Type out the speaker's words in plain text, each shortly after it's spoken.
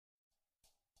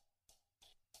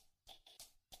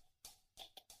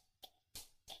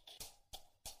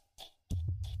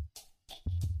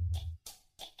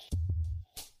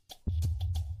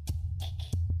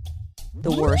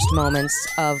the worst moments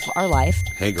of our life.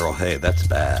 Hey, girl, hey, that's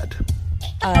bad.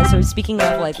 So speaking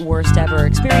of like worst ever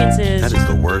experiences, That is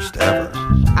the worst ever.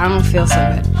 I don't feel so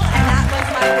good. And that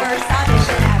was my worst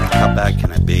audition ever. How bad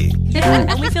can it be?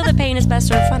 and we feel that pain is best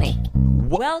served funny.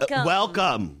 Welcome.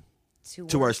 Welcome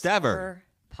to Worst Ever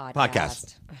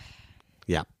podcast.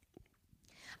 Yeah.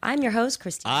 I'm your host,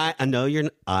 Christine. I know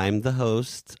I'm the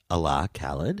host, Allah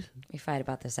Khaled. We fight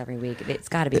about this every week. It's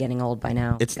got to be getting old by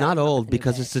now. It's not old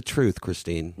because it's the truth,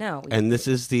 Christine. No. And this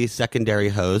is the secondary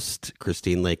host,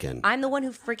 Christine Lakin. I'm the one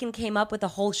who freaking came up with the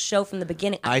whole show from the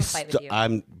beginning. I don't want to fight with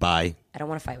you. Bye. I don't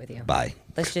want to fight with you. Bye.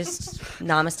 Let's just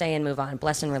namaste and move on.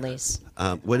 Bless and release.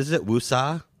 What is it?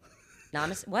 Wusa?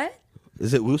 Namaste. What?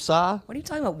 Is it wusa? What are you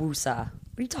talking about, woosah?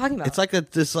 What are you talking about? It's like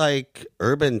this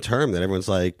urban term that everyone's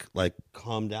like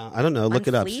calm down. I don't know. Look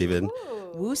it up, fleek? Steven.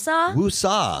 Woosah?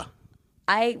 Wusa.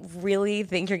 I really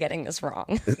think you're getting this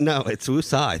wrong. No, it's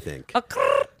wusa, I think.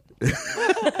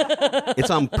 It's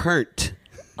on pernt.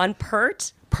 On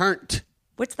pert? Pernt.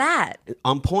 What's that?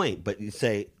 On point, but you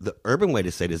say the urban way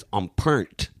to say it is on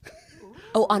pernt.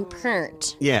 Oh, on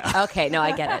pert. Yeah. Okay, no,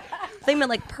 I get it. I think I meant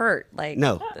like pert. Like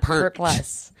No, pert pernt.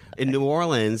 plus. In New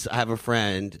Orleans, I have a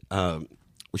friend.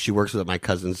 She works at my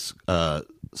cousin's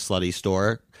slutty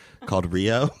store called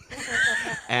Rio,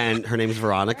 and her name is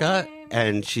Veronica,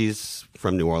 and she's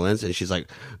from New Orleans, and she's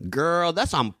like, "Girl,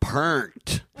 that's on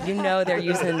pernt." You know they're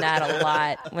using that a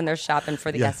lot when they're shopping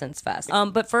for the Essence Fest.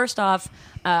 But first off,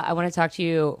 I want to talk to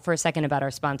you for a second about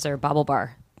our sponsor, Bobble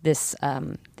Bar. This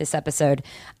episode,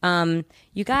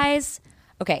 you guys.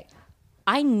 Okay,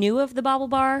 I knew of the Bobble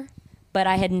Bar, but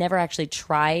I had never actually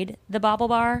tried the Bobble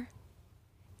Bar,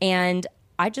 and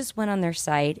I just went on their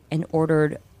site and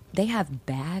ordered. They have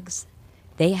bags.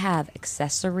 They have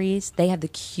accessories. They have the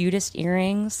cutest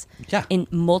earrings in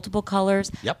multiple colors.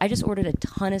 Yep. I just ordered a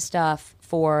ton of stuff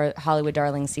for Hollywood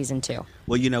Darling Season 2.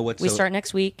 Well, you know what? We start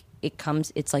next week.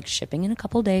 It's like shipping in a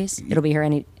couple days. It'll be here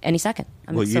any second.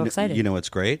 I'm so excited. You know what's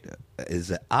great is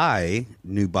that I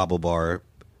knew Bobble Bar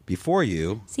before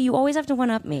you. See, you always have to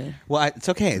one-up me. Well, it's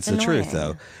okay. It's the truth,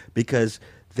 annoying. though, because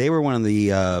they were one of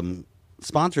the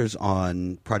sponsors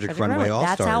on Project Runway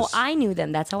All-Stars. That's how I knew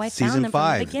them. That's how I found Season them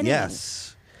 5. from the beginning.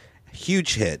 Yes.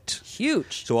 Huge hit.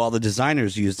 Huge. So all the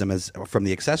designers used them as from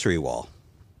the accessory wall.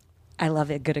 I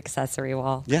love a good accessory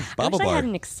wall. Yeah, Bobble I wish Bar. I had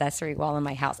an accessory wall in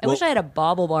my house. I wish I had a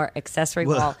Bobble Bar accessory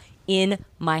wall in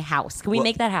my house. Can we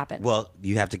make that happen? Well,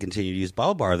 you have to continue to use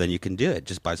Bobble Bar, then you can do it.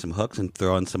 Just buy some hooks and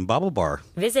throw in some Bobble Bar.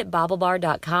 Visit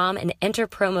BobbleBar.com and enter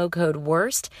promo code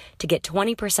WORST to get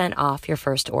 20% off your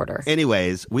first order.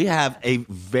 Anyways, we have a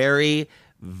very,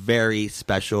 very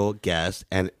special guest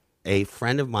and a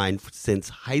friend of mine since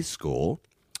high school.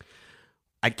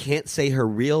 I can't say her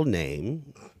real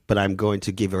name, but I'm going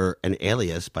to give her an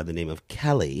alias by the name of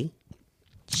Kelly.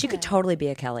 She could totally be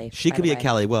a Kelly. She by could the be a way.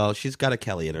 Kelly. Well, she's got a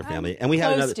Kelly in her family, and we have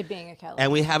close another. to being a Kelly.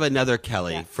 And we have another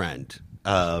Kelly friend.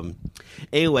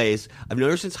 Anyways, I've known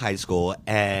her since high school,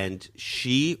 and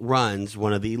she runs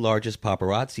one of the largest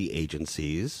paparazzi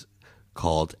agencies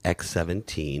called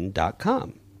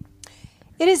X17.com.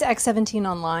 It is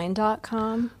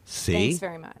x17online.com. See? Thanks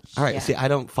very much. All right. See, I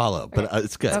don't follow, but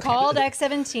it's good. It's called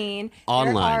X17.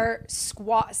 Online. There are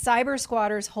cyber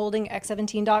squatters holding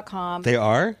x17.com. They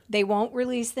are? They won't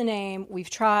release the name. We've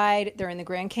tried. They're in the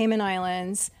Grand Cayman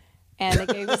Islands. And they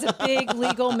gave us a big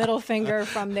legal middle finger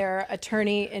from their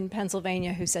attorney in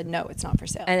Pennsylvania who said, no, it's not for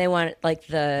sale. And they want like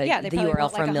the they probably URL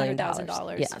want, for like, $1 million.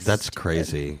 $100,000. Yes. That's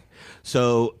crazy.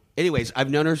 So, anyways, I've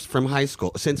known her from high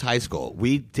school, since high school.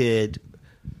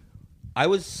 I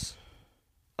was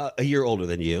a year older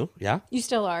than you, yeah? You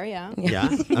still are, yeah. Yeah?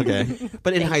 Okay.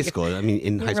 But in high school, I mean,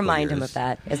 in high school Remind him years. of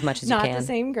that as much as Not you can. the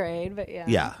same grade, but yeah.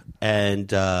 Yeah.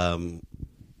 And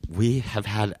we have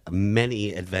had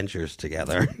many adventures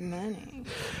together. Many.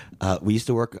 We used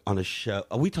to work on a show.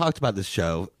 We talked about this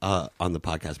show on the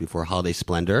podcast before, Holiday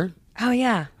Splendor. Oh,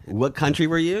 yeah. What country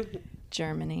were you?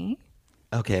 Germany.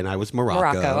 Okay, and I was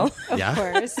Morocco. Of Yeah.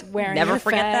 course. Wearing Never your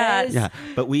forget that. fez. Yeah.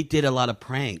 But we did a lot of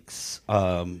pranks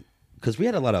because we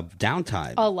had a lot of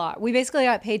downtime. A lot. We basically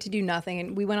got paid to do nothing,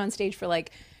 and we went on stage for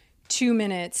like 2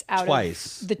 minutes out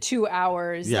Twice. of the 2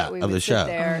 hours that we of would the sit show.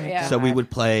 there. Yeah. So we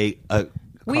would play a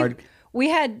card. We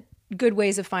had good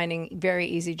ways of finding very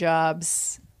easy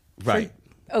jobs. Right.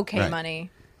 For okay Right.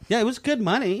 money. Yeah, it was good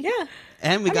money. Yeah.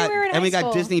 And we I mean, we were in high got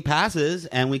school. Disney passes,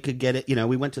 and we could get it. You know,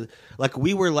 we went to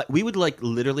we would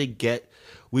literally get.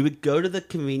 We would go to the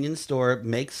convenience store,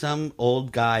 make some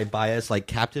old guy buy us like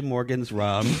Captain Morgan's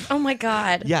rum. Oh my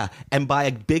God. Yeah, and buy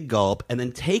a big gulp, and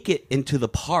then take it into the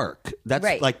park. That's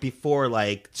Right. like before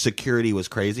like security was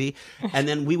crazy, and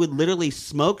then we would literally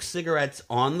smoke cigarettes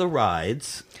on the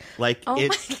rides. Like Oh it,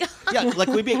 my God. yeah, like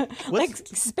we'd be Like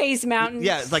Space Mountain.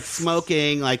 yeah, like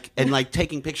smoking, like and like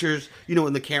taking pictures. You know,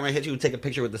 when the camera hits you, would take a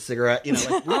picture with the cigarette. You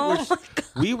know, like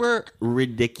we were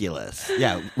ridiculous.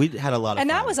 Yeah, we had a lot of And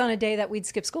fun. that was on a day that we'd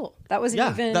skip school. That wasn't Yeah,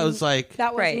 even. that was like-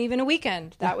 that wasn't Right. even a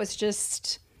weekend. That was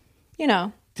just, you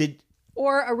know, Did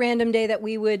or a random day that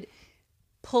we would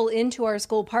pull into our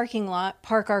school parking lot,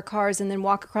 park our cars, and then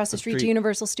walk across the street to street.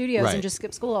 Universal Studios Right. and just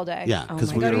skip school all day. yeah,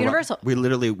 because my we Go to were Universal. we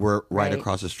literally were right Right.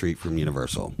 across the street from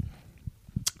Universal.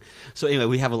 So anyway,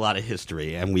 we have a lot of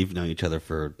history, and we've known each other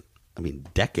for, I mean,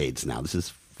 decades now. This is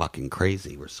fucking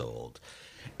crazy. We're so old.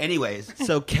 Anyways,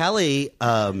 so Kelly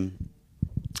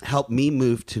helped me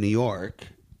move to New York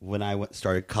when I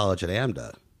started college at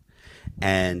AMDA.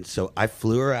 And so I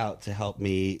flew her out to help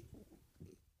me,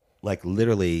 like,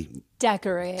 literally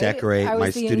Decorate. my I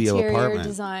was the studio interior apartment.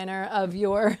 designer of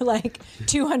your like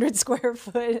 200 square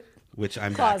foot. which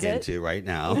I'm Closet. back into right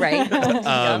now.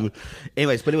 Right.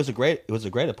 Anyways, but it was a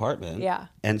great apartment. Yeah.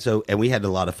 And we had a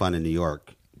lot of fun in New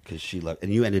York because she loved,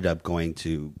 and you ended up going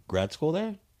to grad school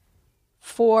there?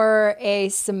 For a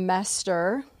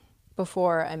semester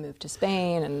before I moved to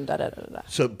Spain and da da da da.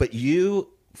 So, but you,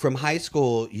 from high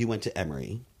school, you went to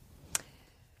Emory.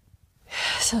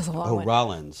 So it was a long Oh, one.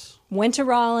 Rollins. Went to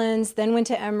Rollins, then went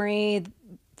to Emory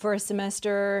for a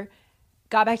semester,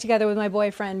 got back together with my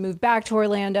boyfriend, moved back to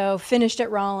Orlando, finished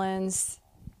at Rollins,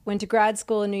 went to grad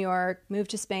school in New York, moved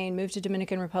to Spain, moved to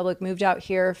Dominican Republic, moved out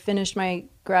here, finished my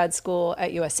grad school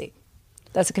at USC.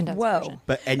 That's a condensed Whoa. version.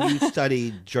 And you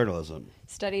studied journalism.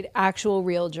 Studied actual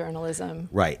real journalism.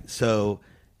 Right. So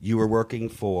you were working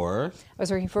for. I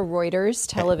was working for Reuters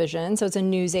Television, so it's a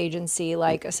news agency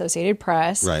like Associated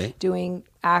Press, Right. doing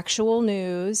actual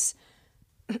news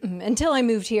until I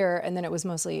moved here, and then it was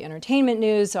mostly entertainment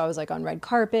news. So I was like on red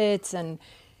carpets, and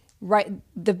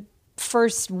the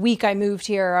first week I moved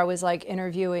here, I was like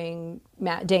interviewing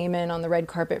Matt Damon on the red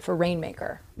carpet for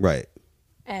Rainmaker Right.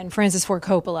 and Francis Ford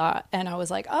Coppola, and I was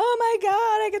like, oh my God,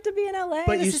 I get to be in LA.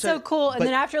 But you This is so said- cool. And but-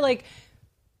 then after like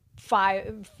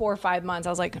 4 or 5 months, I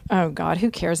was like, oh God, who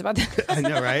cares about this? I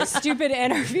know, right? Stupid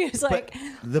interviews. Like,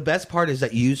 The best part is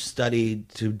that you studied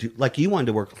to do, like, you wanted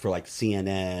to work for like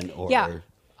CNN or. yeah,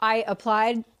 I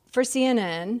applied for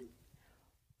CNN,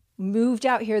 moved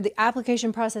out here. The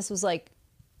application process was like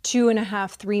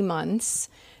 2.5, 3 months.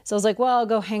 So I was like, well, I'll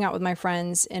go hang out with my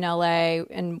friends in LA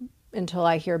and until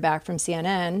I hear back from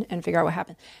CNN and figure out what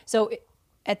happened. So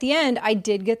at the end, I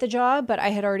did get the job, but I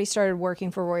had already started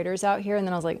working for Reuters out here. And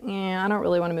then I was like, I don't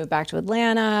really want to move back to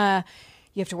Atlanta.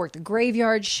 You have to work the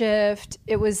graveyard shift.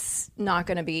 It was not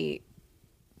going to be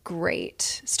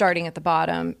great starting at the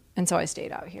bottom. And so I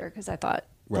stayed out here because I thought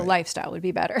the Right. lifestyle would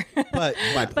be better. But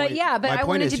my point, But yeah, but my I point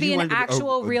wanted is to be you an wanted to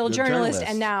actual a real journalist,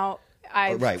 and now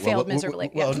I Right. failed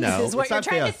miserably. Well, Yeah, no, is what it's you're not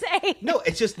trying fail. to say. No,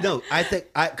 it's just no.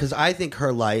 Because I think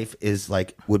her life is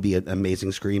like would be an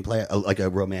amazing screenplay, like a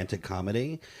romantic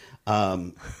comedy.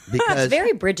 Because It's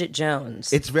very Bridget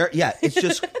Jones. it's very yeah. It's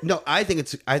just no. I think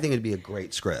it'd be a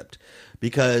great script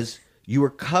because you were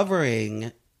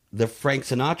covering the Frank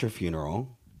Sinatra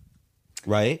funeral,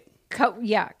 right?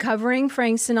 Covering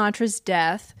Frank Sinatra's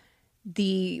death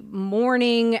the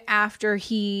morning after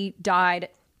he died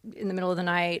in the middle of the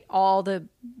night. All the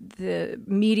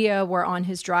media were on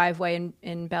his driveway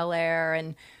in Bel Air,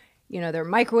 and there were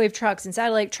microwave trucks and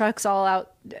satellite trucks all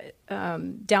out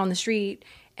down the street,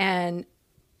 and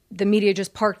the media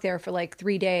just parked there for like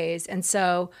 3 days. And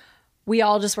so we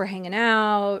all just were hanging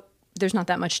out. There's not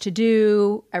that much to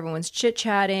do. Everyone's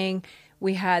chit-chatting.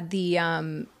 We had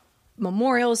the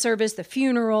memorial service, the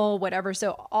funeral, whatever.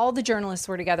 So all the journalists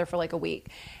were together for like a week.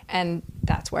 And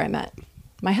that's where I met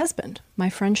my husband, my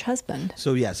French husband.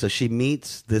 So yeah, so she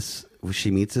meets this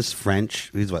French.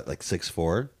 He's what, like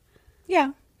 6'4"?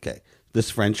 Yeah. Okay,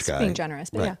 this French guy. Being generous,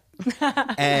 but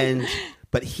yeah.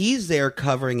 But he's there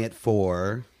covering it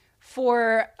for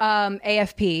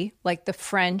AFP, like the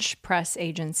French press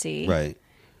agency. right.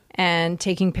 And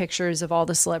taking pictures of all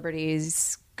the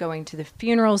celebrities going to the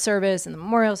funeral service and the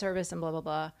memorial service and blah, blah,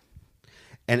 blah.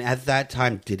 And at that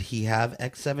time, did he have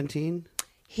X-17?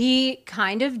 He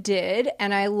kind of did.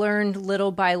 And I learned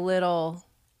little by little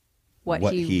what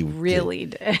he really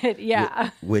did.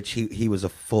 Yeah. Which he was a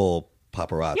full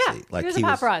paparazzi. Yeah, he was a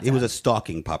paparazzi. He was a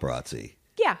stalking paparazzi.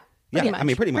 Yeah. Pretty Yeah, much. I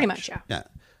mean, pretty much. yeah. Yeah.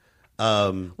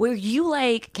 Were you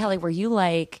like, Kelly, were you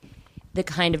like the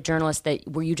kind of journalist that,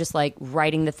 were you just like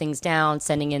writing the things down,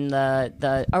 sending in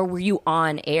the or were you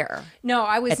on air? No,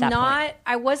 I was at that not. point?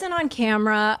 I wasn't on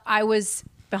camera. I was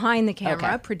behind the camera,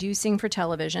 Okay. producing for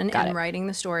television Got and it. writing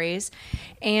the stories.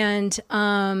 And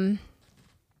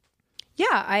yeah,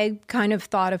 I kind of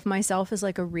thought of myself as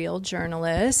like a real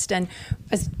journalist. And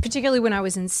particularly when I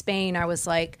was in Spain, I was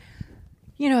like,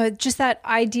 you know, just that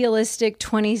idealistic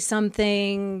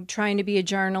 20-something trying to be a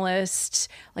journalist.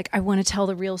 Like, I want to tell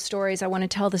the real stories. I want to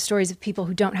tell the stories of people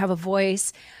who don't have a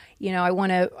voice. You know, I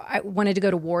wanted to go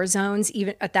to war zones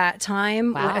even at that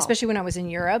time, Wow. especially when I was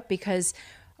in Europe, because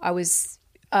I was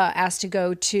asked to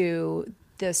go to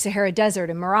the Sahara Desert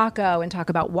in Morocco and talk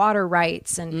about water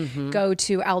rights, and go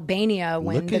to Albania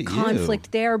when Look the at you.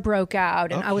 conflict there broke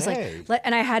out. And I was Okay. like,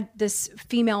 and I had this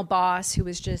female boss who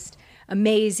was just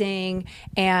amazing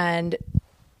and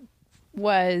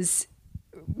was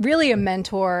really a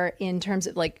mentor in terms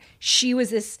of like, she was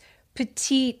this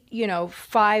petite, you know,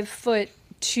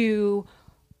 5'2"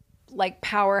 like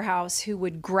powerhouse who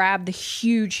would grab the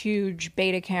huge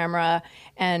beta camera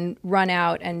and run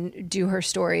out and do her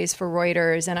stories for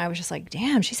Reuters. And I was just like,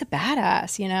 damn, she's a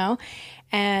badass, you know?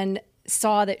 And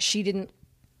saw that she didn't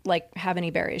like have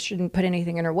any barriers. She didn't put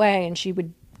anything in her way. And she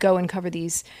would go and cover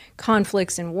these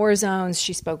conflicts and war zones.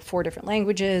 She spoke 4 different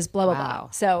languages, blah, blah, Wow. blah.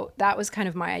 So that was kind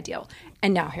of my ideal.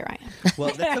 And now here I am.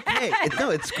 Well, that's okay.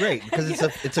 It's great because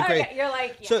it's a great. Okay, you're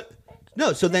like, yeah. So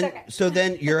no, so then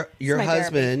okay. your my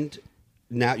husband,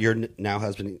 now your now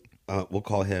husband, we'll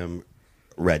call him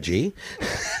Reggie.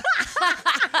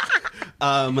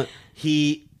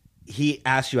 He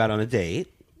asked you out on a date.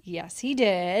 Yes, he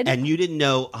did. And you didn't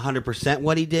know 100%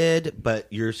 what he did, but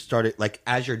you're started like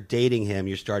as you're dating him,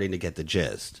 you're starting to get the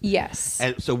gist. Yes.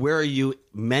 And so where are you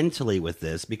mentally with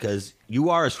this? Because you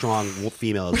are a strong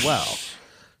female as well.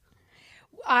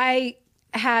 I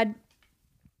had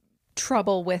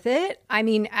trouble with it. I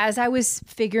mean, as I was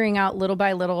figuring out little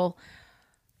by little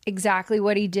exactly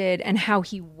what he did and how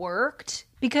he worked,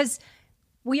 because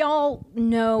we all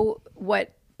know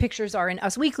what pictures are in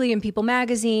Us Weekly and People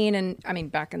Magazine, and I mean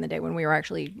back in the day when we were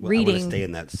actually I wanna reading stay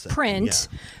in that print,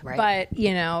 Right. but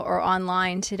you know, or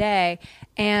online today,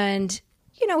 and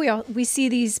you know, we see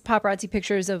these paparazzi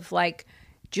pictures of like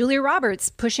Julia Roberts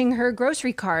pushing her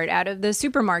grocery cart out of the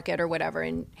supermarket or whatever,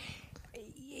 and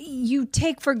you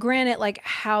take for granted like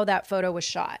how that photo was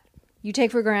shot. You take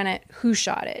for granted who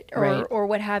shot it or Right. or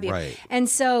what have you. Right. And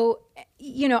so,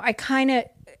 you know,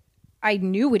 I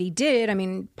knew what he did. I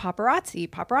mean,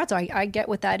 paparazzo. I get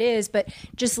what that is, but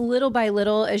just little by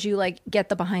little, as you like get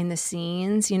the behind the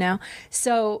scenes, you know.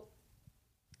 So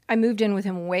I moved in with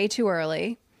him way too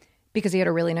early because he had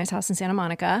a really nice house in Santa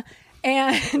Monica,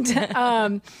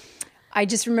 and I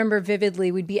just remember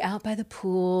vividly we'd be out by the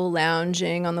pool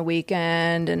lounging on the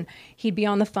weekend, and he'd be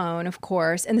on the phone, of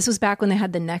course. And this was back when they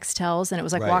had the Nextels and it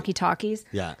was like Right. walkie-talkies.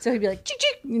 Yeah. So he'd be like, chick,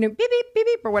 chick, you know, beep, beep, beep,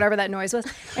 beep, or whatever that noise was.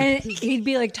 And he'd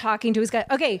be like talking to his guy.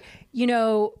 Okay, you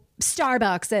know,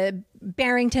 Starbucks at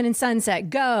Barrington and Sunset,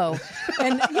 go.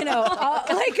 And, you know,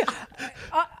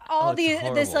 all this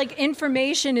horrible. like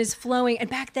information is flowing. And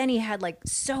back then he had like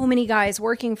so many guys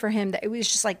working for him that it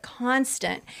was just like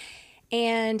constant.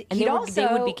 And And he'd they would be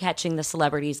also- catching the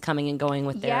celebrities coming and going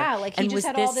with their. yeah, like he and just was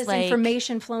had all this like-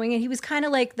 information flowing in. He was kind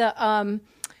of like the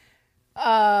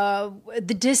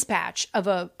dispatch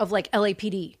of like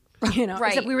LAPD, you know, Right.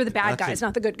 except we were the bad guys,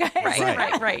 not the good guys.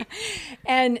 Right.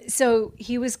 And so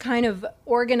he was kind of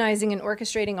organizing and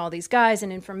orchestrating all these guys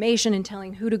and information and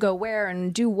telling who to go where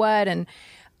and do what, and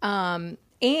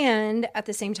at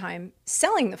the same time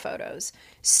selling the photos.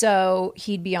 So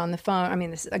he'd be on the phone. I mean,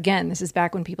 this is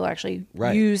back when people actually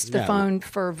Right. used the Yeah. phone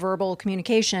for verbal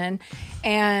communication,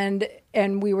 and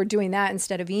we were doing that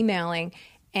instead of emailing.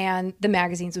 And the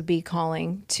magazines would be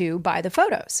calling to buy the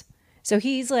photos. So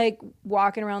he's like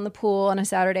walking around the pool on a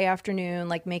Saturday afternoon,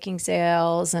 like making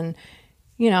sales, and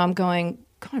you know, I'm going,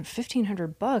 God,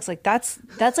 $1,500. Like that's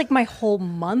like my whole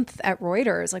month at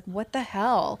Reuters. Like what the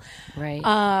hell? Right.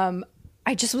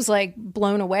 I just was like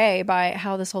blown away by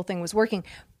how this whole thing was working.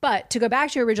 But to go back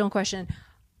to your original question,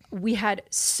 we had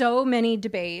so many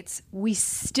debates. We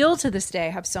still to this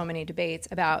day have so many debates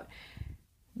about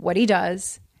what he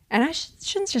does. And I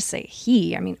shouldn't just say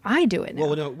he. I mean, I do it now.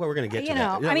 Well, no, we're going to get to You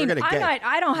that. know, Yeah, I mean, we're gonna get-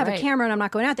 I don't have Right. a camera and I'm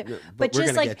not going out there. But we're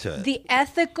just gonna like get to it. the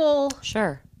ethical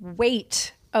Sure.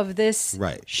 weight of this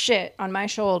Right. shit on my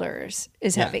shoulders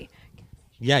is heavy.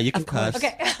 Yeah, you can cuss.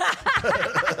 Okay.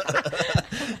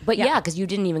 But yeah, because you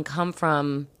didn't even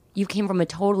you came from a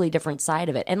totally different side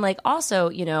of it. And like also,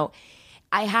 you know,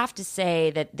 I have to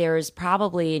say that there's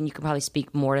probably, and you can probably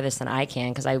speak more to this than I can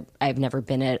because I've never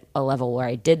been at a level where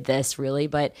I did this really,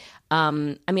 but I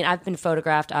mean, I've been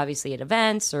photographed obviously at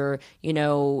events or,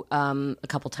 a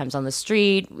couple times on the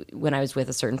street when I was with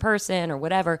a certain person or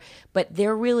whatever. But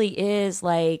there really is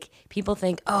like, people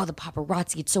think, oh, the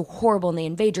paparazzi, it's so horrible and they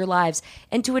invade your lives.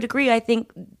 And to a degree, I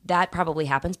think that probably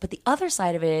happens. But the other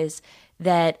side of it is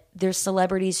that there's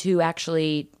celebrities who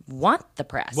actually want the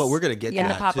press. Well, we're going to get to and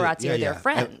the that, too. paparazzi Yeah, are their yeah.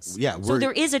 friends. And, so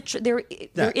there is a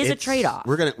a trade off.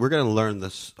 We're gonna learn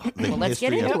this. The let's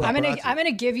get history into of it. I'm paparazzi.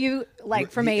 gonna give you like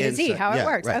from The A to Z insight. how it Yeah,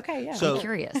 works. right. Okay, yeah. So,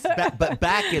 curious. But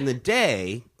back in the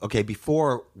day, okay,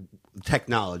 before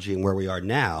technology and where we are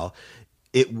now,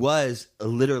 it was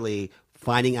literally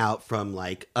finding out from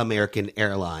like American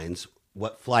Airlines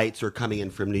what flights are coming in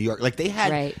from New York. Like they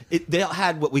had, Right. they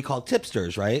had what we call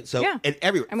tipsters, right? So Yeah. and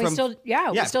everywhere, And we still do,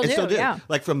 yeah.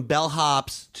 Like from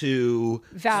bellhops to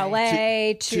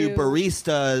Valet to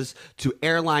baristas to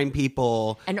airline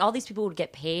people. And all these people would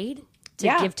get paid to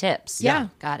Yeah. give tips. Yeah.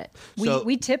 Got it.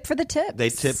 we tip for the tips. They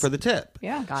tip for the tip.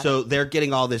 Yeah. Got So they're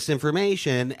getting all this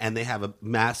information, and they have a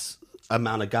mass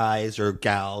amount of guys or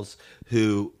gals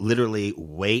who literally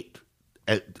wait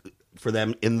for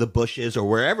them in the bushes or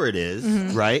wherever it is,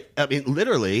 right? I mean,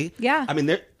 literally. Yeah. I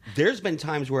mean, there's been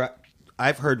times where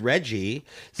I've heard Reggie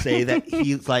say that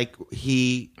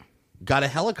he got a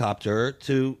helicopter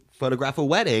to photograph a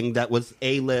wedding that was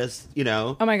A-list,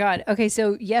 Oh my God. Okay,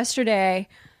 so yesterday,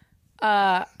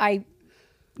 I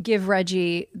give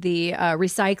Reggie the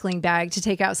recycling bag to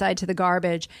take outside to the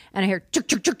garbage, and I hear chuk,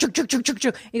 chuk, chuk, chuk, chuk, chuk, chuk,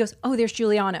 chuk. He goes, "Oh, there's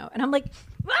Giuliano," and I'm like,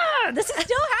 this is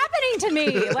still happening to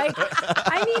me. Like,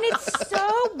 I mean, it's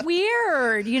so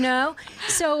weird,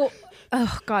 So,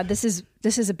 oh God, this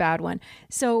is a bad one.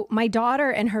 So my daughter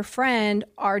and her friend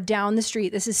are down the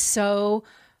street. This is so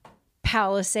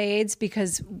Palisades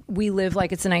because we live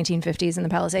like it's the 1950s in the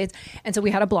Palisades. And so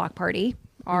we had a block party.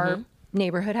 Our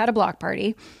neighborhood had a block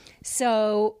party.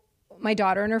 So my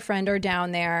daughter and her friend are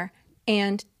down there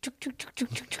and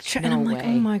and I'm like, way.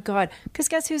 oh my God. Because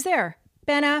guess who's there?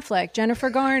 Ben Affleck,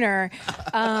 Jennifer Garner,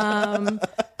 Adam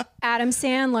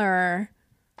Sandler.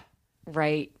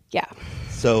 Right. Yeah.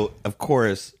 So of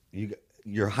course you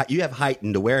have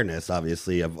heightened awareness,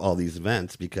 obviously, of all these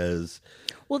events because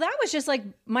Well, that was just like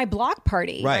my block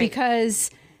party, Right.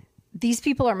 because these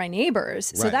people are my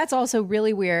neighbors. So Right. that's also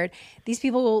really weird. These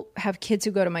people have kids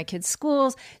who go to my kids'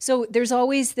 schools. So there's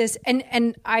always this,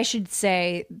 and I should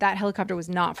say that helicopter was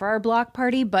not for our block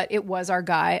party, but it was our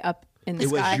guy up in the it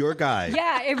sky. was your guy.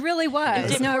 Yeah, it really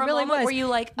was. did No, for it a really moment was. were you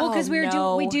like, well, because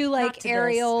oh, we no, do not like to this.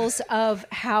 aerials of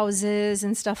houses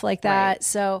and stuff like that. Right.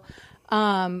 So,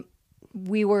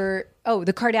 we were. Oh,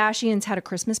 the Kardashians had a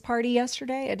Christmas party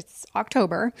yesterday. It's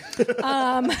October, because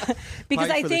Probably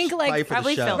I for the think sh- like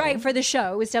probably for the show. right for the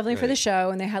show. It was definitely for the show,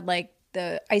 and they had like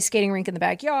the ice skating rink in the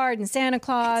backyard and Santa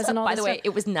Claus and all. By this the way, stuff.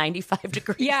 it was 95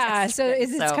 degrees. Yeah, so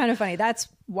yesterday, it's kind of funny. That's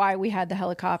why we had the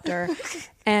helicopter,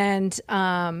 and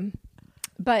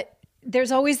but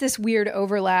there's always this weird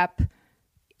overlap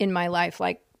in my life,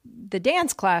 like the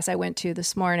dance class I went to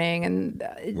this morning, and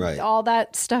Right. all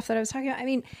that stuff that I was talking about. I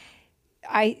mean,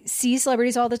 I see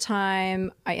celebrities all the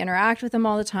time. I interact with them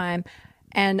all the time,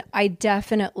 and I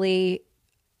definitely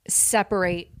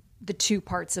separate the two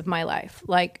parts of my life.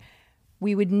 Like,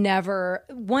 we would never,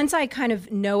 once I kind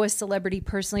of know a celebrity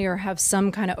personally or have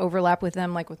some kind of overlap with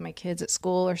them, like with my kids at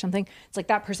school or something, it's like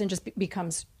that person just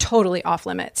becomes totally off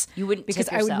limits. You wouldn't because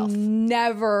tip I yourself. would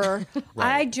never,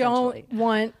 I don't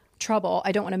want trouble.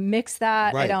 I don't want to mix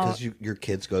that. I Right, don't. because your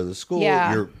kids go to the school.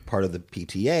 Yeah. You're part of the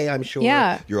PTA, I'm sure.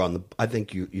 Yeah. You're on the. I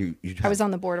think you. I was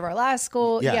on the board of our last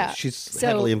school. Yeah. She's So-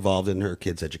 heavily involved in her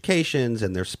kids' educations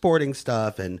and their sporting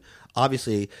stuff, and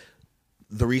obviously,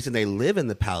 the reason they live in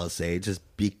the Palisades is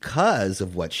because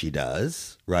of what she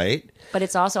does, right? But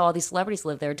it's also all these celebrities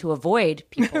live there to avoid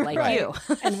people like you.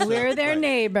 and we're their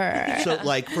neighbor. So,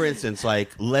 like for instance,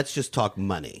 let's just talk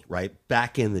money, right?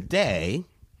 Back in the day,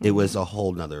 it was a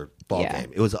whole nother ball Yeah.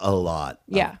 game. It was a lot.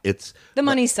 Yeah. It's The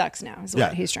money sucks now, is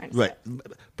what he's trying to right. say.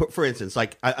 But for instance, I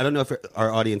don't know if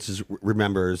our audience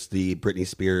remembers the Britney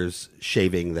Spears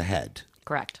shaving the head.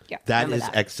 Correct. Yeah. That Remember is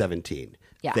that. X-17.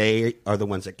 Yeah. They are the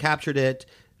ones that captured it.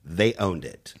 They owned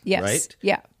it. Yes. Right?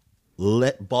 Yeah.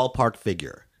 Ballpark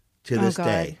figure to this God.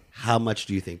 day. How much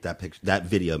do you think that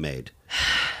video made?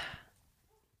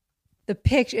 The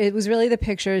picture, it was really the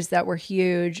pictures that were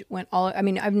huge when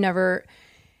I've never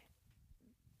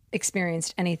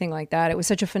experienced anything like that. It was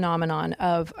such a phenomenon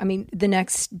the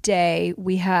next day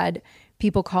we had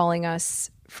people calling us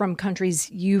from countries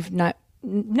you've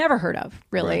never heard of,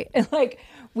 really. Like,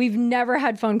 we've never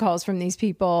had phone calls from these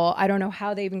people. I don't know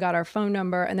how they even got our phone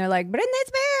number. And they're like, Britney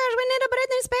Spears, we need a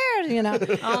Britney Spears, you know.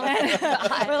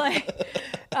 And we're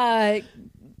like,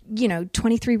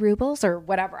 23 rubles or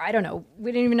whatever. I don't know.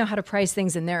 We didn't even know how to price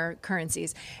things in their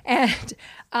currencies. And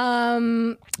I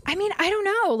mean, I don't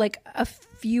know, like a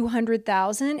few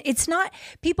 100,000. It's not,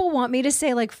 people want me to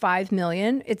say like 5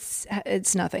 million.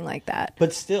 It's nothing like that.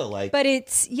 But still, like, But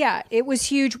it's, yeah, it was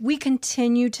huge. We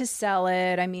continue to sell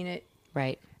it. I mean, it,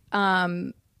 Right.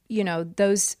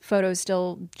 those photos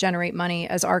still generate money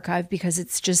as archive because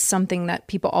it's just something that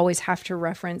people always have to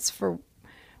reference for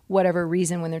whatever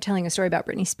reason when they're telling a story about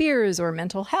Britney Spears or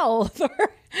mental health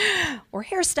or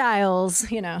hairstyles,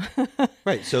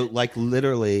 right. So like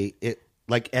literally it,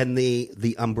 like, and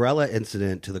the umbrella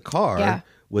incident to the car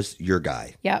was your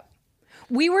guy. Yep.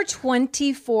 We were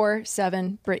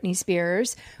 24/7 Britney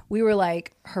Spears. We were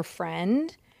like her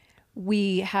friend.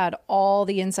 We had all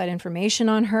the inside information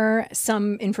on her,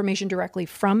 some information directly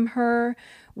from her.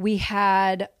 We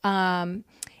had,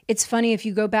 it's funny, if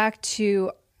you go back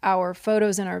to our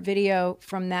photos and our video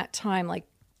from that time, like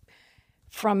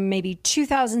from maybe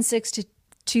 2006 to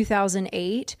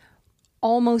 2008,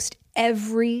 almost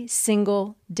every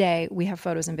single day we have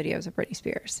photos and videos of Britney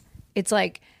Spears. It's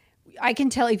like, I can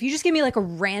tell, if you just give me like a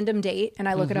random date and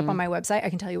I look it up on my website, I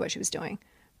can tell you what she was doing.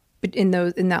 But in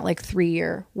that like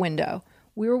 3-year window,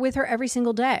 we were with her every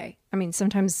single day. I mean,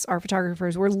 sometimes our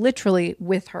photographers were literally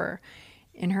with her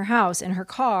in her house, in her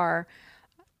car.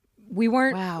 We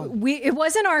weren't, it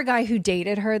wasn't our guy who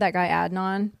dated her, that guy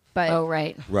Adnan, but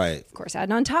Right. of course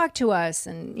Adnan talked to us,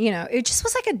 and it just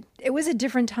was like it was a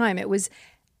different time. It was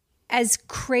as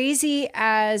crazy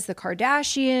as the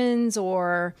Kardashians,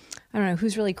 or I don't know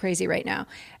who's really crazy right now.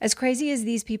 As crazy as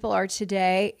these people are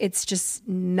today, it's just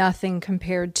nothing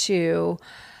compared to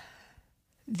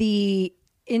the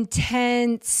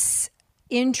intense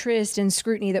interest and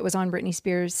scrutiny that was on Britney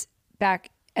Spears back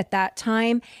at that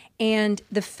time, and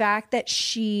the fact that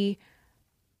she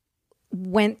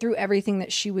went through everything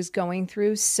that she was going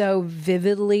through so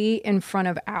vividly in front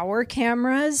of our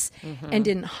cameras and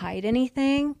didn't hide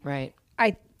anything. Right.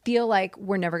 I feel like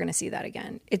we're never going to see that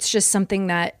again. It's just something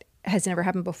that has never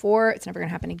happened before. It's never going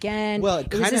to happen again. Well,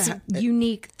 it was this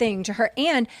unique thing to her.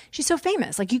 And she's so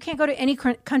famous. Like, you can't go to any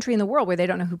country in the world where they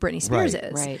don't know who Britney Spears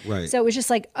is. Right. So it was just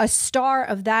like a star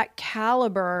of that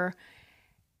caliber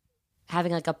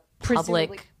Having like a presumably,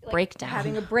 public like, breakdown.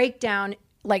 having a breakdown,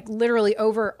 like literally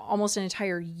over almost an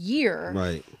entire year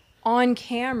Right. on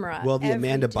camera. Well, the every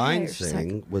Amanda day. Bynes It's just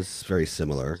thing was very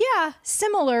similar. yeah,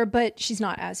 similar, but she's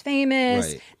not as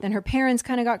famous. Right. Then her parents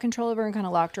kind of got control of her and kind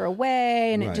of locked her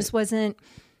away, and it Right. just wasn't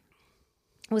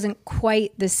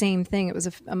quite the same thing. It was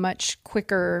a much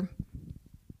quicker,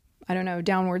 I don't know,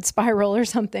 downward spiral or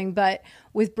something. But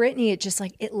with Britney, it just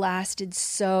like, it lasted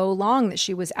so long that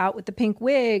she was out with the pink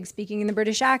wig, speaking in the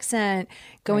British accent,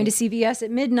 going to CVS at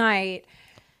midnight,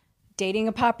 dating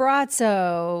a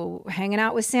paparazzo, hanging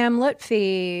out with Sam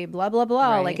Lutfi, blah, blah,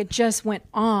 blah. Right. Like, it just went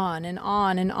on and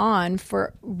on and on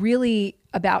for really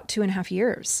about 2.5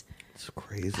 years. It's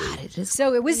crazy.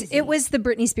 So it was the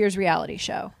Britney Spears reality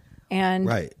show. And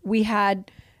Right. we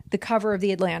had the cover of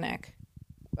The Atlantic,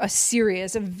 a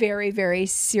very, very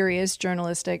serious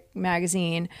journalistic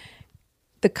magazine,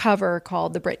 the cover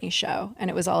called The Britney Show. And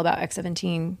it was all about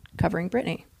X-17 covering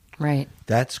Britney. Right.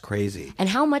 That's crazy. And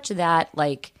how much of that,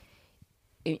 like,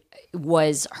 it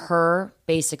was her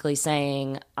basically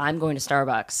saying, I'm going to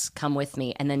Starbucks, come with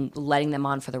me, and then letting them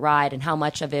on for the ride? And how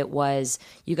much of it was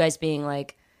you guys being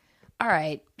like, all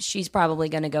right, she's probably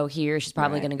going to go here, she's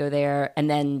probably going to go there, and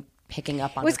then picking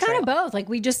up on It was the kind of trail? both. Like,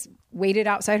 we just waited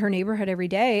outside her neighborhood every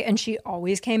day, and she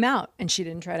always came out, and she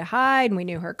didn't try to hide, and we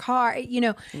knew her car.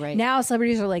 Right. Now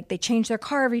celebrities are like, they change their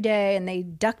car every day, and they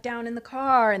duck down in the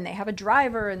car, and they have a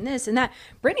driver, and this and that.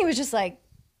 Britney was just like,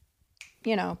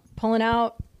 pulling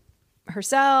out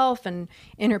herself and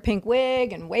in her pink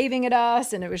wig and waving at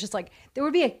us, and it was just like, there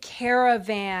would be a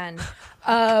caravan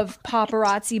of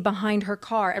paparazzi behind her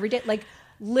car every day, like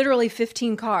literally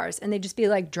 15 cars, and they'd just be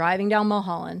like driving down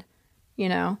Mulholland.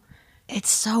 It's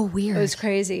so weird. It was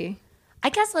crazy. I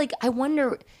guess, like, I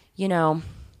wonder,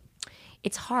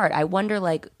 it's hard. I wonder,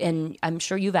 like, and I'm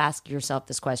sure you've asked yourself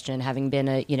this question, having been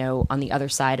on the other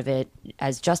side of it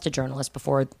as just a journalist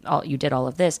before you did all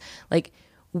of this. Like,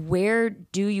 where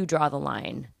do you draw the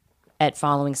line at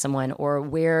following someone,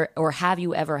 or have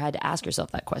you ever had to ask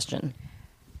yourself that question?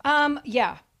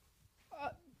 Yeah.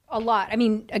 A lot. I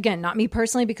mean, again, not me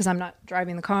personally, because I'm not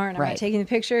driving the car and I'm Right. not taking the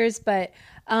pictures, but,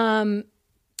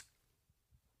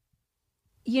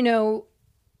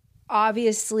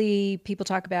 obviously people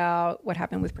talk about what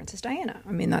happened with Princess Diana.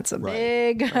 I mean, that's a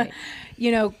big,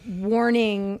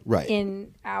 warning Right.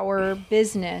 in our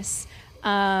business.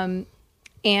 And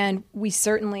we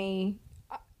certainly,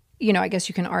 I guess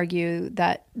you can argue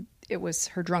that it was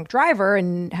her drunk driver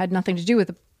and had nothing to do with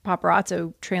the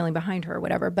paparazzo trailing behind her or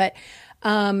whatever. But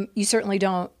you certainly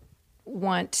don't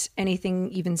want anything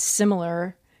even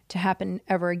similar to happen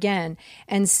ever again.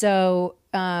 And so,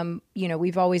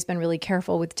 we've always been really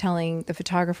careful with telling the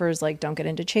photographers, like, don't get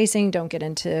into chasing, don't get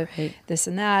into this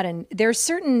and that. And there are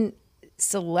certain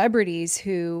celebrities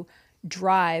who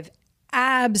drive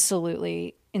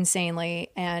absolutely insanely,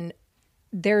 and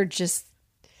they're just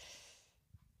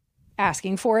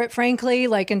asking for it, frankly,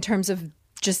 like in terms of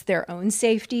just their own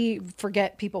safety,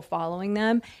 forget people following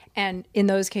them. And in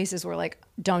those cases, we're like,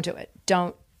 don't do it.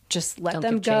 Don't just let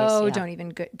them give go. chase, yeah. Don't even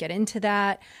get into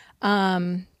that.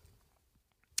 And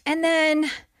then,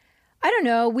 I don't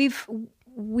know,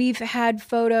 we've had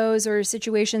photos or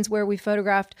situations where we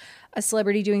photographed a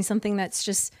celebrity doing something that's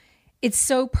just, it's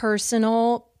so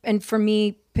personal. And for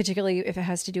me, particularly if it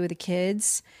has to do with the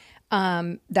kids,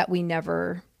 that we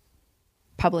never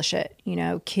publish it.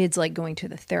 Kids like going to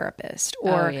the therapist,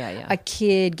 or a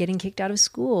kid getting kicked out of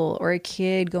school, or a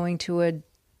kid going to a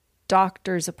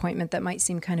doctor's appointment that might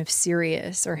seem kind of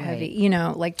serious or heavy,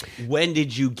 like. When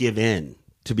did you give in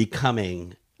to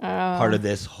becoming part of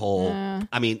this whole?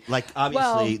 I mean, like,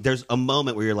 obviously, there's a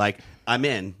moment where you're like, I'm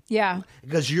in. Yeah.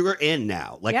 Because you're in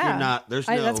now. Like, Yeah. you're not,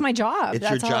 that's my job. It's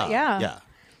That's your all- job. yeah.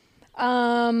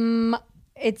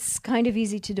 It's kind of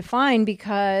easy to define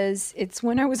because it's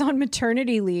when I was on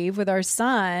maternity leave with our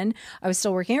son. I was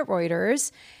still working at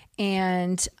Reuters,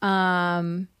 and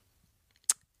I'm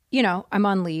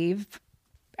on leave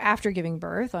after giving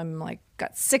birth. I'm like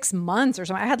got 6 months or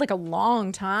something. I had like a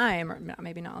long time, or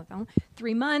maybe not like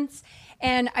 3 months.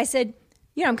 And I said,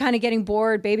 I'm kind of getting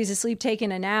bored. Baby's asleep,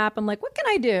 taking a nap. I'm like, what can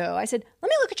I do? I said, let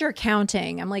me look at your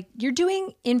accounting. I'm like, you're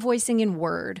doing invoicing in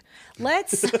Word.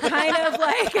 Let's kind of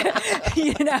like,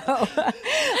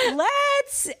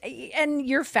 and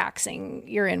you're faxing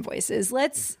your invoices.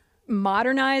 Let's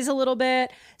modernize a little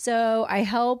bit. So I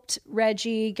helped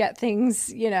Reggie get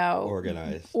things,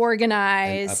 organized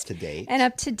and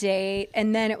up to date.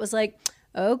 And then it was like,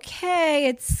 okay,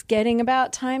 it's getting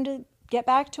about time to get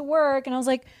back to work. And I was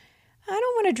like, I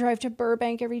don't want to drive to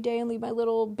Burbank every day and leave my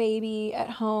little baby at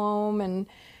home. And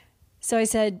so I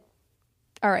said,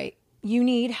 all right, you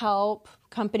need help.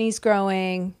 Company's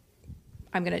growing.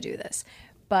 I'm going to do this.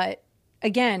 But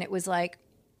again, it was like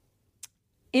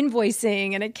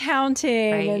invoicing and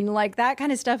accounting and like that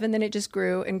kind of stuff. And then it just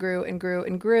grew and grew and grew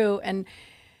and grew. And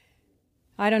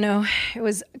I don't know, it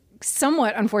was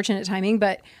somewhat unfortunate timing,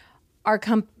 but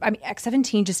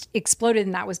X17 just exploded,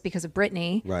 and that was because of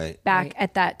Britney back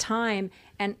at that time.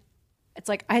 And it's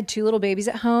like I had 2 little babies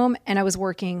at home, and I was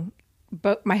working,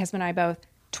 my husband and I both,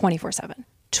 24/7.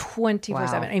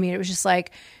 24/7. I mean, it was just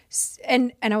like,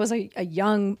 and I was like a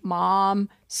young mom,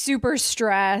 super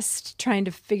stressed, trying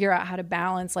to figure out how to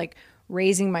balance like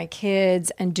raising my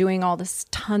kids and doing all this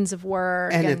tons of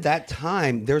work. And at that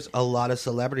time, there's a lot of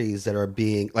celebrities that are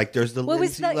being like. There's the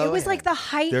Lindsay Lohan. It was like the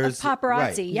height of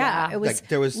paparazzi. Yeah, it was. Like,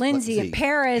 there was Lindsay,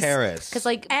 Paris. Because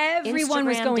like everyone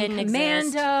was Instagram going didn't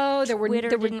commando. Exist. There were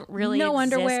didn't really no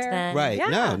exist underwear. then. Right. Yeah.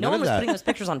 No, No none one of was that. putting those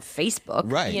pictures on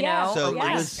Facebook. Right. You Yeah. know, So or it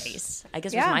was- MySpace. I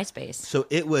guess Yeah. it was MySpace. So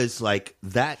it was like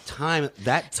that time.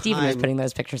 Steven was putting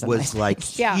those pictures on was MySpace.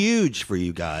 like Yeah. huge for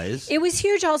you guys. It was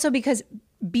huge also because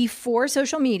before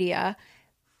social media,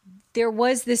 there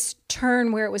was this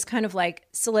turn where it was kind of like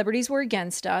celebrities were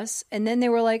against us. And then they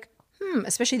were like,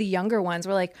 especially the younger ones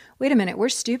were like, wait a minute, we're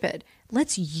stupid.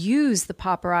 Let's use the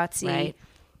paparazzi Right.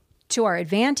 to our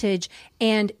advantage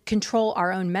and control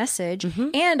our own message.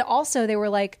 And also they were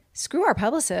like, screw our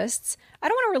publicists. I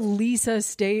don't want to release a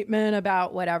statement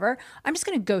about whatever. I'm just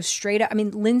going to go straight up. I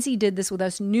mean, Lindsay did this with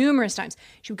us numerous times.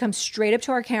 She would come straight up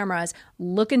to our cameras,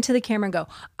 look into the camera and go,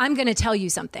 I'm going to tell you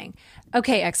something.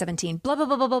 Okay, X17, blah, blah,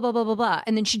 blah, blah, blah, blah, blah, blah, blah.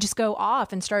 And then she'd just go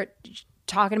off and start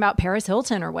talking about Paris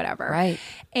Hilton or whatever. Right.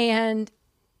 And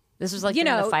This was like You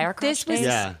during know, the fire crotch this was- days?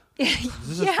 Yeah. This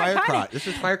is Yeah, fire kinda. crotch. This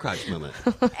is fire crotch moment.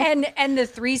 and the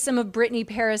threesome of Britney,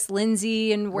 Paris,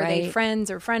 Lindsay, and were they Right. friends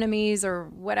or frenemies or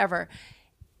whatever.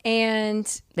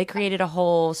 And They created a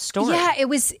whole story. yeah, it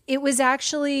was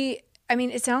actually, I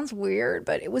mean, it sounds weird,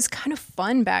 but it was kind of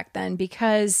fun back then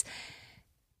because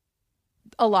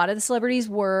a lot of the celebrities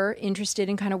were interested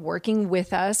in kind of working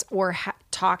with us or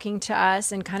talking to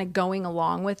us and kind of going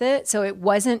along with it. So it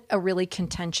wasn't a really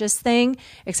contentious thing,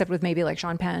 except with maybe like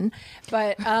Sean Penn.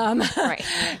 But Right.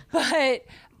 but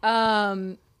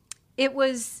it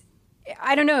was,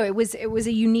 I don't know. It was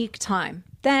a unique time.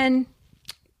 Then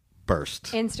Burst.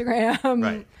 Instagram,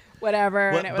 Right. whatever,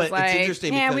 Well, and it but was it's like,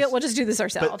 interesting yeah, because- we'll just do this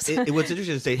ourselves. But what's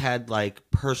interesting is they had like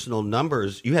personal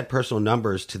numbers. You had personal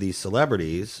numbers to these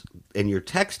celebrities, and you're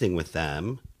texting with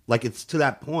them. Like it's to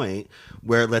that point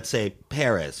where, let's say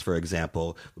Paris, for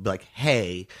example, would be like,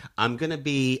 "Hey, I'm gonna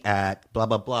be at blah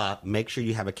blah blah. Make sure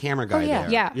you have a camera guy there."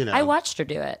 Yeah. You know, I watched her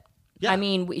do it. Yeah. I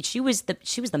mean, she was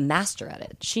the master at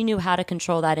it. She knew how to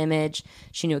control that image.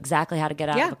 She knew exactly how to get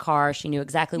out Yeah. of a car. She knew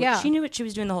exactly Yeah. what she knew what she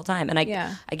was doing the whole time. And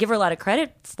Yeah. I give her a lot of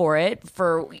credit for it.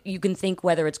 For you can think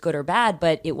whether it's good or bad,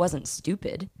 but it wasn't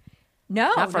stupid.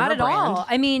 No, Not for not her at all. brand.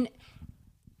 I mean,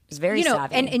 It's very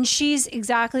savvy. and she's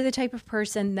exactly the type of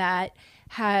person that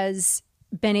has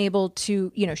been able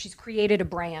to, she's created a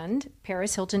brand.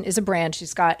 Paris Hilton is a brand.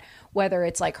 She's got, whether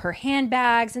it's like her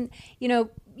handbags and,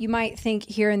 you might think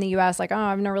here in the U.S. like, oh,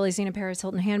 I've never really seen a Paris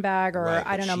Hilton handbag, or Right,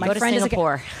 I don't know. but My Go to friend is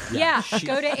Singapore. Yeah,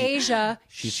 go to Asia.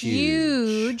 she's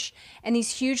huge, and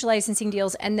these huge licensing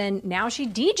deals, and then now she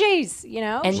DJs.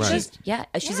 And She's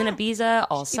she's in Ibiza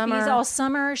all summer. Ibiza all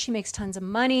summer. She makes tons of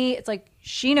money. It's like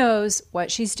she knows what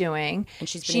she's doing, and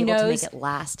she's she been able to knows make it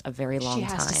last a very long she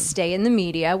has time. to stay in the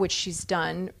media, which she's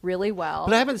done really well.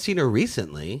 but I haven't seen her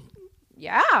recently.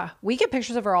 Yeah, we get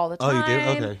pictures of her all the Oh,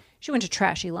 time. you do? Okay. She went to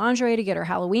Trashy Lingerie to get her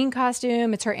Halloween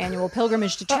costume. It's her annual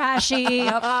pilgrimage to Trashy.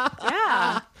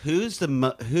 Yeah.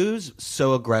 Who's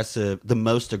so aggressive? The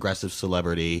most aggressive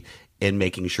celebrity in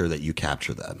making sure that you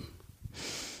capture them?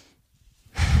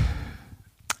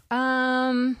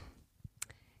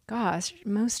 Gosh,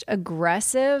 most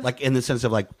aggressive. Like in the sense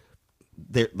of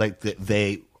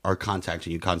they are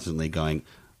contacting you constantly, going,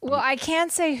 Well, I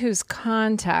can't say who's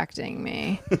contacting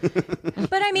me.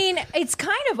 But I mean, it's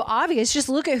kind of obvious. Just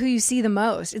look at who you see the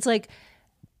most. It's like,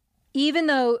 even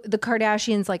though the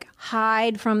Kardashians like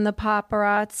hide from the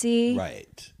paparazzi.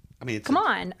 right. I mean, Come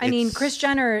on. I mean, Kris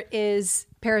Jenner is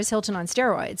Paris Hilton on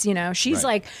steroids. She's Right.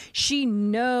 like, she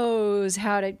knows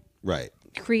how to right.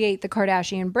 create the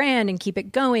Kardashian brand and keep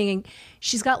it going. And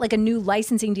she's got like a new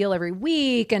licensing deal every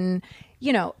week. And,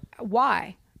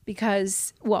 why?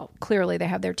 Because, well, clearly they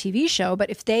have their TV show,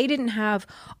 but if they didn't have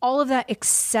all of that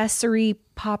accessory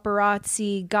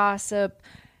paparazzi, gossip,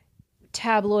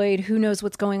 tabloid, who knows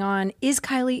what's going on? Is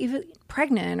Kylie even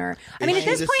pregnant? Or, I mean, at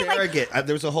this She's point, a surrogate.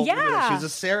 There was a whole rumor that she was a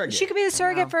surrogate. She could be the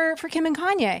surrogate for Kim and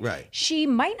Kanye. Right. She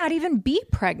might not even be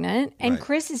pregnant. And Right.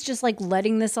 Kris is just like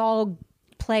letting this all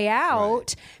play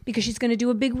out because she's going to do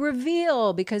a big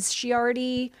reveal because she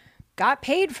already got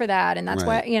paid for that. And that's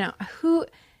Right. why, who.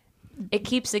 It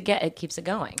keeps it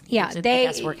going. Yeah, Keeps the they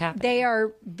guesswork happening. they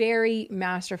are very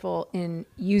masterful in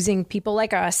using people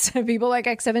like us, people like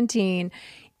X17,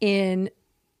 in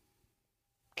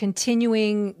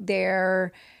continuing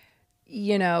their,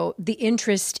 the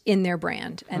interest in their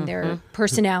brand and their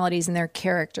personalities and their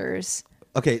characters.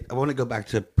 Okay, I want to go back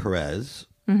to Perez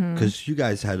because you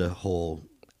guys had a whole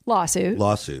Lawsuit.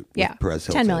 lawsuit with Yeah. Perez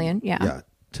Hilton. $10 million, yeah. Yeah,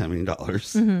 $10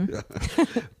 million.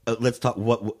 Let's talk.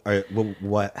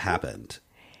 What happened?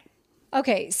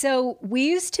 Okay, so we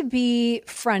used to be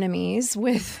frenemies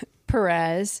with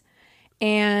Perez,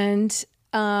 and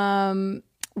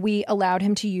we allowed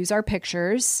him to use our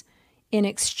pictures in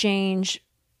exchange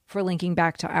for linking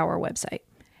back to our website.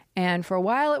 And for a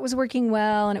while, it was working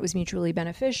well, and it was mutually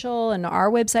beneficial, and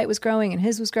our website was growing, and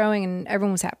his was growing, and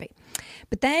everyone was happy.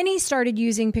 But then he started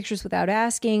using pictures without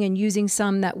asking, and using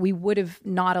some that we would have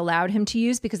not allowed him to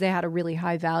use because they had a really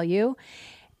high value,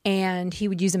 and he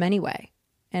would use them anyway.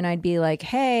 And I'd be like,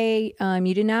 hey,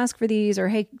 you didn't ask for these, or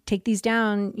hey, take these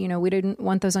down. We didn't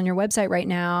want those on your website right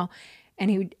now.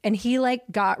 And he like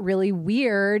got really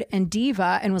weird and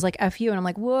diva and was like, F you. And I'm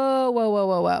like, whoa, whoa, whoa,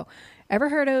 whoa, whoa. Ever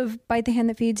heard of Bite the Hand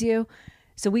That Feeds You?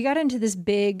 So we got into this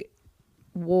big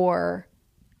war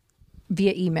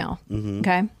via email.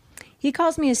 Okay. He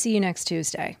calls me a see you next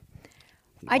Tuesday.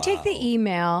 I take the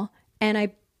email and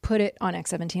I put it on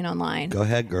X17 Online. Go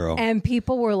ahead, girl. And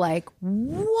people were like,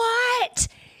 what?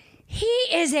 He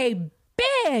is a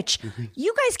bitch.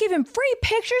 You guys give him free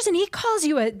pictures and he calls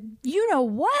you a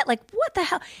what? Like, what the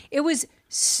hell? It was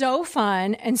so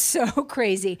fun and so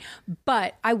crazy.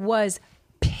 But I was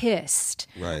pissed.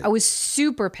 Right. I was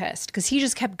super pissed because he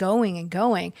just kept going and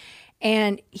going.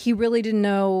 And he really didn't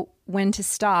know when to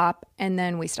stop. And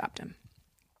then we stopped him.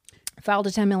 Filed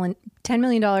a $10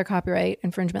 million copyright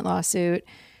infringement lawsuit.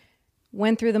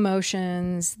 Went through the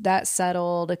motions, that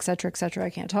settled, et cetera, et cetera. I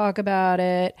can't talk about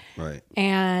it. Right.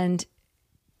 And,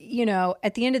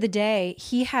 at the end of the day,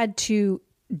 he had to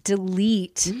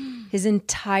delete his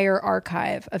entire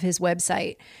archive of his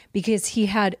website because he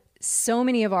had so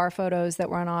many of our photos that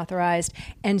were unauthorized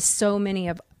and so many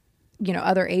of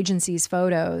other agencies'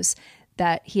 photos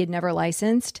that he had never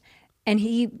licensed. And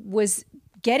he was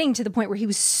getting to the point where he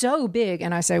was so big,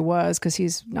 and I say was because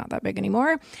he's not that big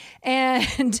anymore.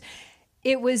 And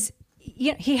it was,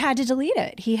 he had to delete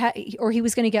it. Or he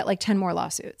was going to get like 10 more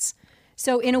lawsuits.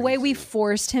 So in a way, we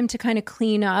forced him to kind of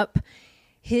clean up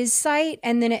his site,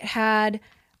 and then it had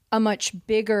a much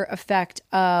bigger effect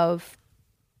of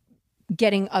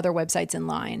getting other websites in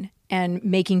line and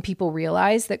making people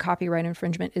realize that copyright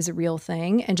infringement is a real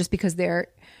thing. And just because there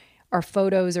are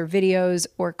photos or videos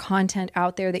or content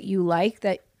out there that you like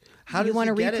that you want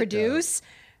to reproduce,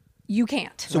 you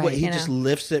can't. So what, he just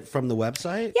lifts it from the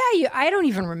website? Yeah, I don't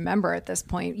even remember at this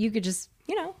point. You could just,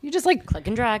 you just like click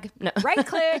and drag. No. Right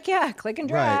click, yeah, click and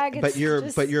drag. Right. But your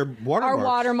watermark. Our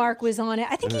watermark was on it.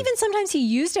 I think even sometimes he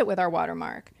used it with our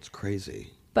watermark. It's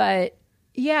crazy. But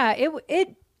yeah,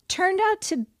 it turned out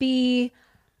to be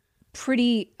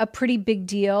a pretty big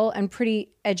deal and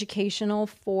pretty educational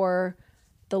for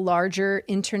the larger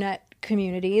internet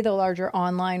community, the larger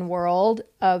online world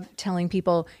of telling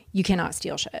people you cannot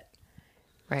steal shit.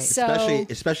 Right. So,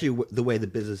 Especially the way the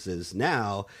business is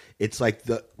now, it's like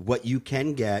what you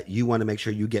can get, you want to make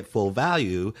sure you get full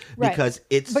value because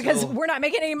we're not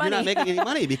making any money. You're not making any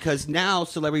money because now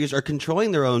celebrities are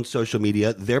controlling their own social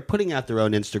media. They're putting out their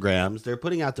own Instagrams. They're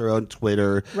putting out their own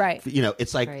Twitter. Right.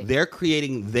 It's like they're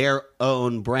creating their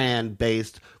own brand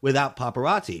based without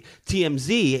paparazzi.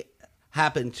 TMZ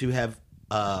happened to have.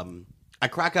 I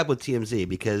crack up with TMZ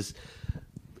because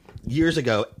years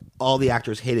ago, all the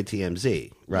actors hated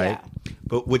TMZ, right? Yeah.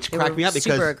 But which cracked me up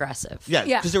because super aggressive. Yeah,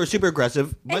 because they were super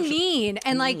aggressive and mean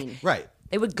and like right.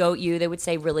 They would goat you. They would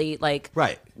say really like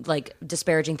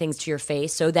disparaging things to your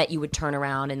face so that you would turn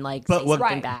around and like say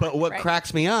something back. But what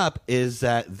cracks me up is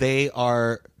that they're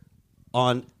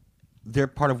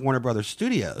part of Warner Brothers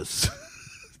Studios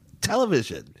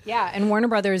television. Yeah, and Warner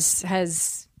Brothers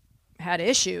has had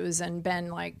issues and been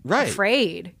like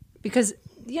afraid because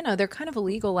they're kind of a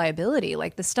legal liability.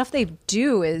 Like the stuff they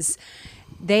do is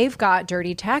they've got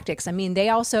dirty tactics. I mean, they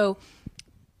also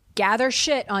gather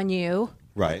shit on you,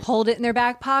 right? Hold it in their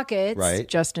back pockets, right?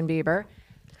 Justin Bieber,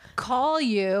 call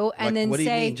you and then what do you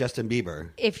say, mean, Justin Bieber?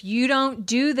 If you don't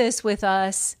do this with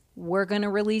us, we're going to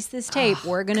release this tape.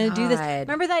 We're going to do this.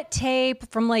 Remember that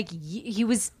tape from like he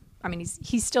was? I mean,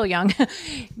 he's still young,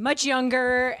 much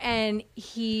younger, and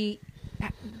he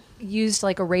used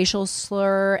like a racial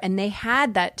slur, and they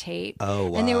had that tape. Oh,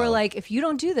 wow. And they were like, if you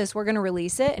don't do this, we're going to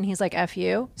release it. And he's like, F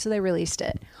you. So they released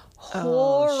it.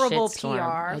 Horrible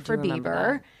PR for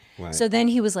Bieber. Right. So then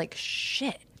he was like,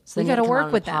 shit, we got to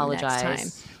work with them next time.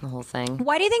 The whole thing.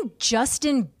 Why do you think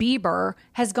Justin Bieber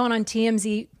has gone on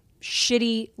TMZ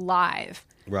shitty live?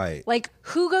 Right. Like,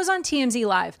 who goes on TMZ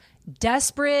live?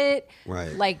 Desperate,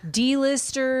 right? Like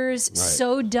D-listers, right.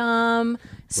 So dumb,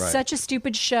 right. Such a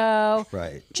stupid show.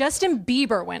 Right. Justin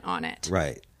Bieber went on it.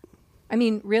 Right. I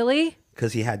mean, really?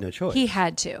 Because he had no choice. He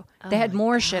had to. They had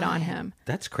more shit on him.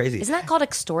 That's crazy. Isn't that called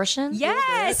extortion?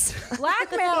 Yes,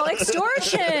 blackmail,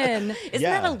 extortion. Isn't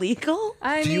that illegal?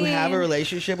 Do you have a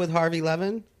relationship with Harvey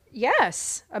Levin?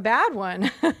 Yes, a bad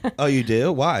one. Oh, you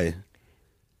do? Why?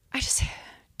 I just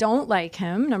don't like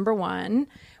him. Number one.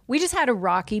 We just had a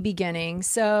rocky beginning.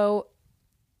 So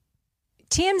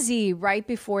TMZ, right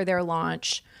before their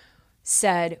launch,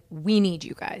 said, we need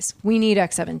you guys. We need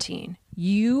X17.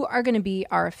 You are going to be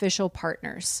our official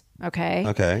partners, okay?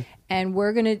 Okay. And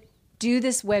we're going to do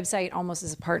this website almost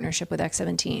as a partnership with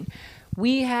X17.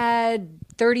 We had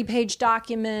 30-page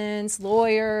documents,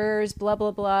 lawyers, blah,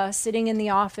 blah, blah, sitting in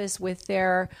the office with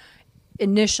their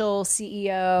initial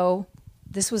CEO.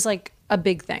 This was like a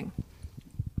big thing.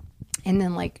 And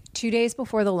then like 2 days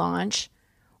before the launch,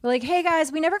 we're like, hey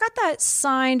guys, we never got that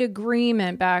signed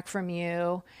agreement back from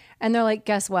you. And they're like,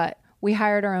 guess what? We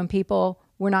hired our own people.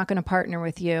 We're not going to partner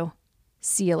with you.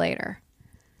 See you later.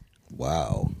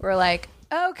 Wow. We're like,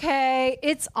 okay,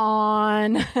 it's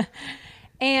on.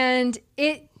 And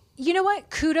you know what?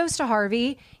 Kudos to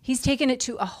Harvey. He's taken it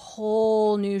to a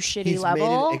whole new shitty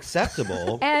level. Made it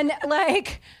acceptable. And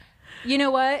like, you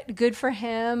know what? Good for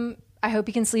him. I hope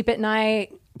he can sleep at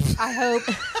night. I hope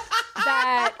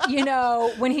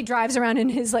that, when he drives around in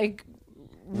his like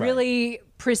really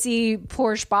prissy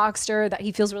Porsche Boxster, that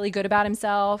he feels really good about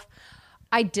himself.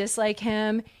 I dislike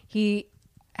him. He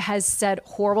has said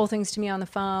horrible things to me on the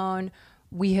phone.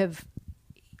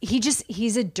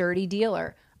 He's a dirty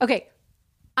dealer. Okay.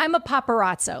 I'm a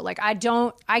paparazzo. Like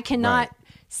I cannot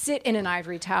sit in an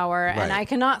ivory tower and I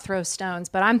cannot throw stones,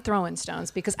 but I'm throwing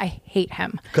stones because I hate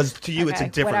him. Because to you, it's a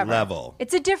different level.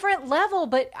 It's a different level,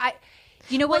 but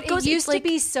you know what? Well, it used to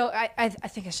be so. I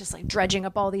think it's just like dredging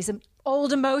up all these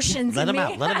old emotions Let in him me.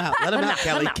 out. Let him out. Let him out,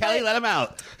 Kelly. Kelly, let him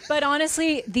out. But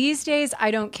honestly, these days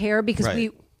I don't care because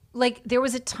Right. there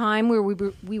was a time where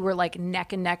we were like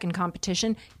neck and neck in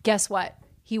competition. Guess what?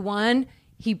 He won.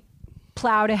 He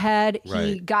plowed ahead. He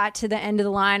Right. got to the end of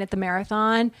the line at the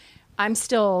marathon. I'm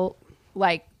still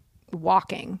like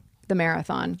walking the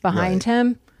marathon behind Right.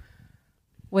 him.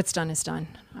 What's done is done.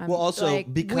 I'm Well, also,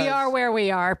 like, because- we are where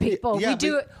we are, people. Yeah,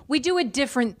 we do a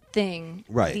different thing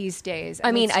Right. these days.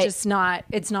 I mean, it's not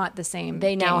the same.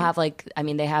 They now game.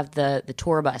 have they have the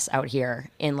tour bus out here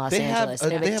in Los They have Angeles. a-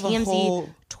 They have they a have a TMZ whole-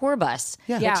 tour bus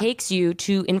Yeah. that takes you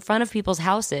to in front of people's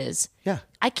houses. Yeah.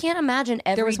 I can't imagine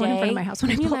every There was one in front of day- my house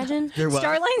when Can I you pulled- imagine? There was.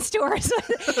 Starline stores.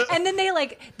 And then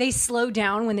they slow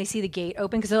down when they see the gate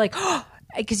open because they're like,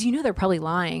 because they're probably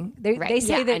lying. They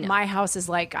say Yeah, I that know. my house is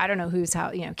like, I don't know whose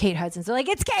house, Kate Hudson's. They're like,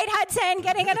 it's Kate Hudson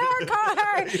getting in her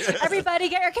car. Everybody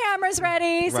get your cameras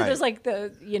ready. So Right. there's like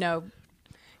the,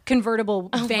 convertible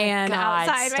van Oh God,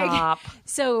 outside. stop.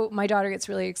 So my daughter gets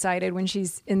really excited when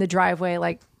she's in the driveway,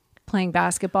 like playing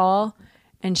basketball.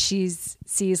 And sees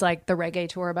like the reggae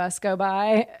tour bus go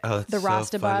by, Oh, it's the so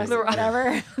Rasta funny. bus, or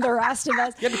whatever, the Rasta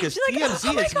bus. Yeah, because She's like, TMZ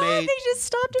oh my has God, made. they just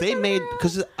stopped. in They front of made our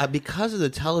house. because of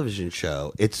the television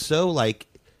show. It's so like,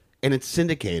 and it's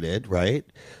syndicated, right?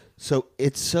 So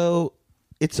it's all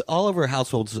over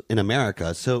households in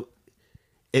America. So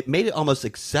it made it almost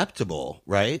acceptable,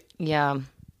 right? Yeah.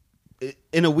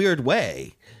 In a weird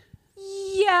way.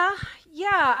 Yeah.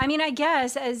 I mean, I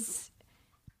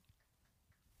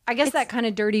guess that kind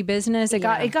of dirty business. It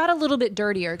got a little bit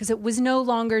dirtier because it was no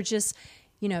longer just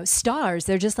stars.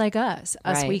 They're just like us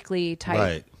Right. Weekly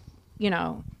type,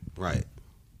 Right. Right.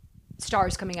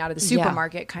 stars coming out of the Yeah.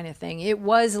 supermarket kind of thing. It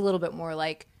was a little bit more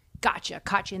like gotcha,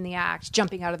 caught you in the act,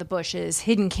 jumping out of the bushes,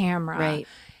 hidden camera. Right.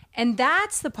 And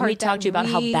that's the part We talked to you about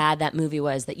how we- bad that movie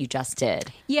was that you just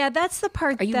did. Yeah, that's the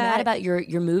part. Are you mad about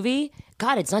your movie?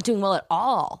 God, it's not doing well at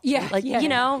all. Yeah, like yeah. you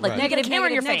get a camera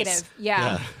in your face. negative.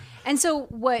 Yeah. And so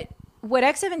what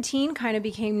X17 kind of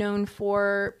became known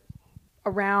for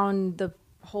around the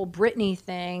whole Britney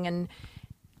thing and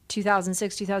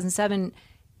 2006, 2007,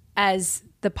 as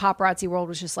the paparazzi world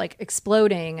was just like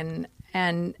exploding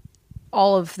and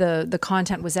all of the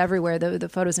content was everywhere, the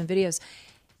photos and videos,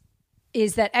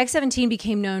 is that X17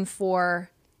 became known for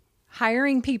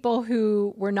hiring people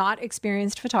who were not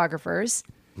experienced photographers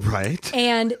Right.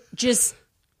 and just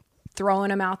throwing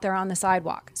them out there on the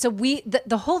sidewalk. So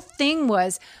the whole thing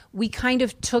was we kind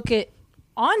of took it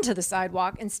onto the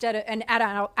sidewalk instead of and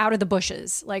out of the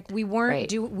bushes. Like we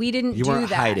weren't Right. we didn't You do weren't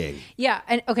that. hiding. Yeah,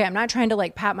 and okay, I'm not trying to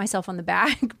like pat myself on the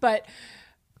back, but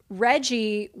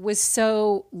Reggie was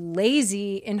so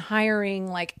lazy in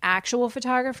hiring like actual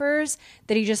photographers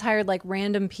that he just hired like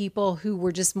random people who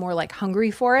were just more like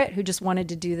hungry for it, who just wanted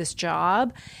to do this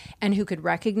job and who could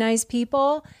recognize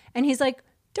people. And he's like,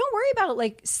 don't worry about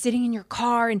like sitting in your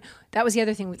car. And that was the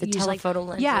other thing with The telephoto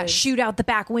lenses. Yeah, shoot out the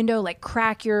back window, like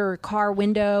crack your car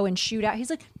window and shoot out. He's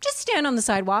like, just stand on the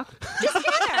sidewalk. Just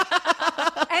stand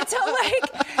there. And so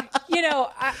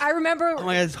I remember Oh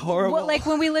my God, it's horrible. like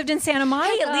when we lived in Santa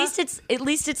Monica. Hey, at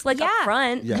least it's like up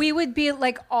front. Yeah. We would be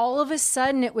like, all of a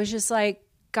sudden, it was just like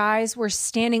guys were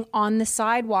standing on the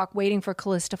sidewalk waiting for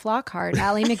Callista Flockhart,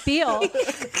 Ally McBeal,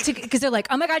 because they're like,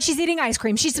 oh my God, she's eating ice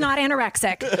cream. She's not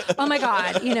anorexic. Oh my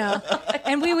God,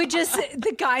 And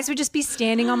the guys would just be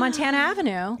standing on Montana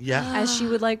Avenue as she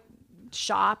would like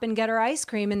shop and get her ice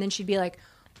cream. And then she'd be like,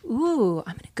 ooh,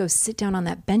 I'm going to go sit down on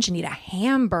that bench and eat a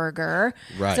hamburger.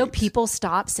 Right. So people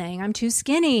stop saying I'm too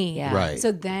skinny. Yeah. Right.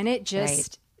 So then it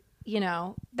just,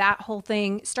 that whole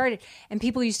thing started. And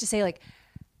people used to say like,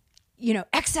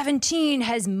 X17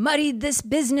 has muddied this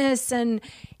business and,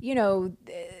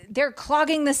 they're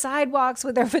clogging the sidewalks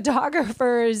with their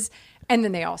photographers. And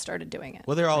then they all started doing it.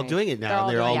 Well, they're all doing it now.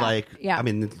 They're all doing it. like, Yeah. I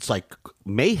mean, it's like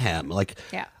mayhem. Like,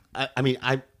 Yeah. I mean,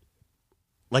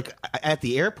 like at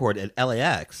the airport at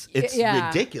LAX, it's Yeah.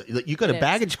 ridiculous. You got a It is.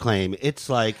 baggage claim. It's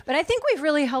like, But I think we've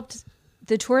really helped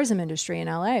the tourism industry in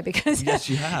LA because Yes,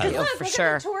 you have. 'cause Oh, look, for look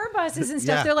sure. at the tour buses and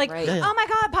stuff. Yeah. They're like, Right. Yeah, yeah. oh my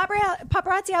God,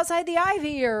 paparazzi outside the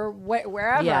Ivy or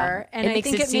wherever. Yeah. And It I makes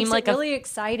think it it seem makes like it a- really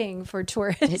exciting for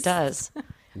tourists. It does.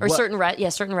 Or What- certain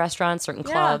restaurants, certain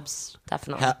clubs,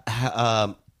 definitely.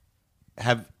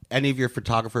 have any of your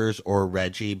photographers or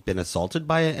Reggie been assaulted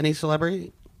by any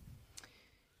celebrity?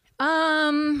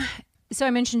 So I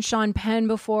mentioned Sean Penn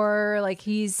before, like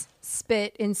he's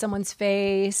spit in someone's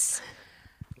face.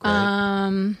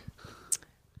 Great.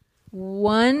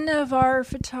 One of our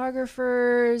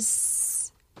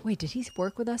photographers, wait, did he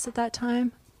work with us at that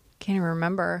time? Can't even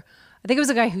remember. I think it was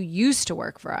a guy who used to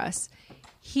work for us.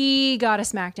 He got a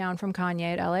smackdown from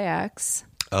Kanye at LAX.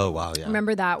 Oh wow, yeah.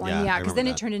 Remember that one? Yeah, Yeah, I because then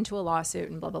remember it turned into a lawsuit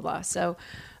and blah blah blah. So,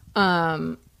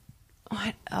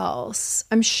 what else?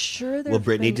 I'm sure there. Well,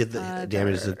 Brittany did the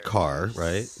damage to the car,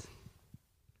 right?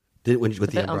 Did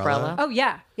with the umbrella? Oh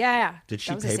yeah. Did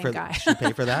she That was the pay same for? guy. Did she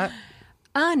pay for that?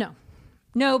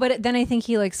 No, but then I think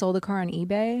he like sold the car on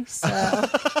eBay. So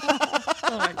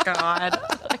Oh my god.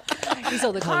 he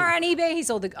sold the car on eBay. He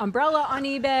sold the umbrella on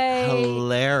eBay.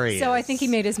 Hilarious. So I think he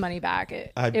made his money back.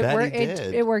 I bet he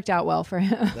did. It worked out well for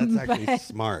him. That's actually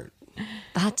smart.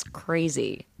 That's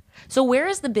crazy. So where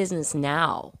is the business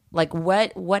now? Like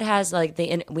what has like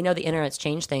we know the internet's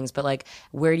changed things, but like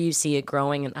where do you see it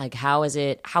growing, and like how is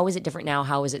it different now?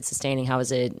 How is it sustaining? How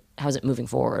is it moving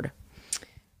forward?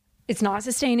 It's not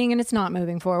sustaining and it's not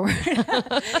moving forward.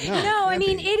 No, I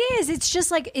mean it is. It's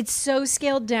just like it's so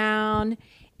scaled down.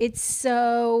 It's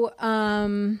so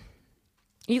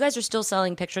You guys are still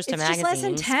selling pictures to it's magazines. just less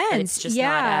intense. But it's just yeah,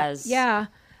 not as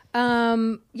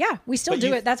we still But do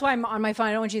you- it. That's why I'm on my phone.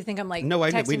 I don't want you to think I'm like No, we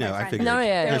texting know. my I friend. figured. No,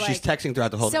 yeah, They're yeah. No, she's like, texting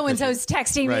throughout the whole. so and so's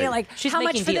texting me Right. like, She's how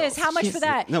much making for this? deals. How much She's- for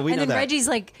that? No, we and know then that. Reggie's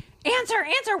like, answer.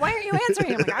 Why aren't you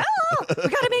answering? I'm like, oh, we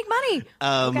got to make money.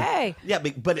 Okay. Yeah,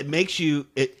 but it makes you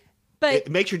But-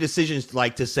 it makes your decisions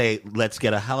like to say, let's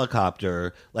get a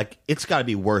helicopter. Like it's got to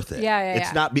be worth it. Yeah.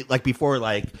 It's not like before.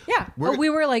 Like Yeah. We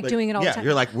were like doing it all the time.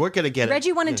 You're like we're gonna get it.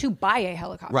 Reggie wanted to buy a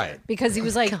helicopter, Right. Because he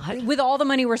was like, with all the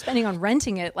money we're spending on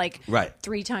renting it, like Right.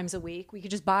 3 times a week, we could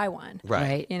just buy one.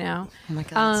 Right. You know? Oh my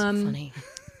god, that's so funny.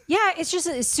 Yeah, it's just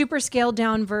a super scaled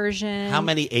down version. How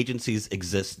many agencies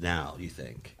exist now? You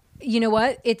think? You know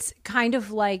what? It's kind of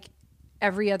like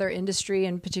every other industry,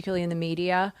 and particularly in the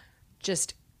media,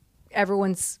 just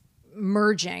everyone's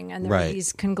merging, and there are Right.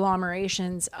 these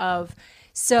conglomerations of.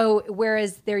 So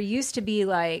whereas there used to be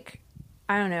like,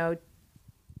 I don't know,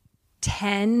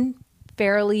 10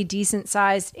 fairly decent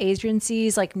sized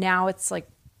agencies, like now it's like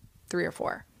 3 or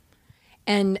 4.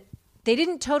 And they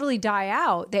didn't totally die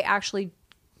out. They actually,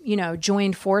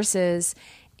 joined forces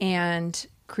and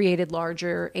created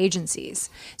larger agencies.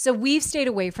 So we've stayed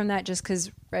away from that just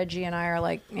because Reggie and I are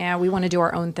like, yeah, we want to do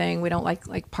our own thing. We don't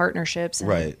like partnerships. And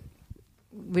Right.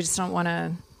 We just don't want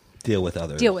to Deal with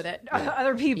others. deal with it.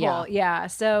 Other people. Yeah. Yeah.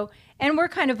 So, and we're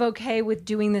kind of okay with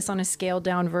doing this on a scaled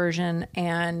down version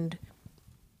and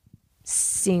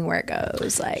seeing where it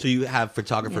goes. Like, So you have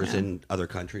photographers in other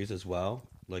countries as well.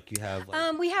 Like you have.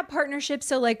 Like, we have partnerships.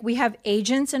 So, like, we have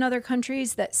agents in other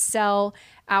countries that sell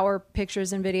our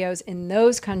pictures and videos in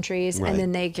those countries, Right. and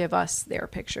then they give us their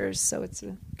pictures. So it's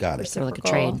a Got it. So like a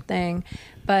reciprocal trade. thing.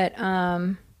 But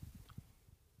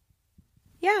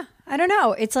yeah, I don't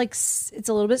know. It's like it's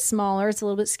a little bit smaller. It's a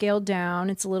little bit scaled down.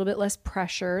 It's a little bit less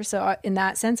pressure. So in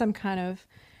that sense, I'm kind of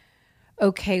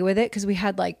okay with it because we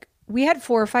had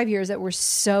 4 or 5 years that were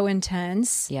so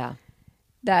intense Yeah.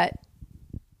 that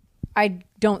I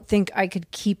don't think I could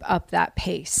keep up that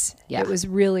pace. Yeah. It was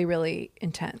really, really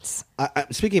intense.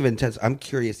 speaking of intense, I'm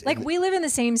curious. Like, we live in the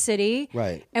same city.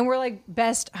 Right. And we're like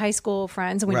best high school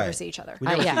friends, and we never Right. see each other. We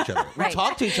never yeah. see each other. We Right.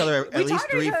 talk to each other at least talk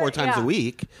to each 3-4 other, times yeah. a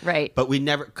week. Right. But we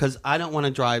never, because I don't want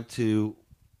to drive to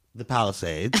the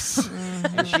Palisades,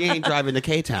 and she ain't driving to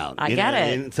K-Town. I you get know?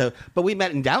 it. And so, but we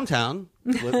met in downtown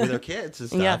with her kids and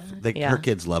stuff. Yeah. Her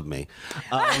kids love me.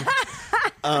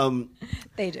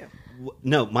 They do.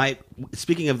 No,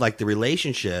 speaking of like the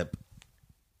relationship,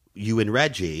 you and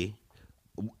Reggie,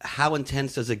 how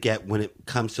intense does it get when it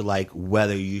comes to like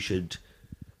whether you should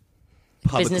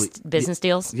publicly Business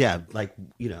deals? Yeah, like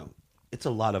it's a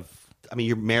lot of. I mean,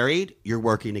 you're married, you're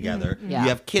working together, Yeah. you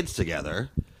have kids together.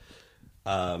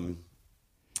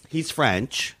 He's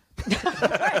French.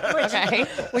 Okay.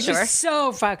 Which Sure. is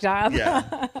so fucked up.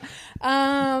 Yeah,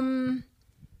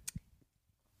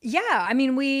 Yeah, I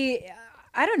mean,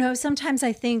 I don't know. Sometimes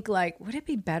I think like, would it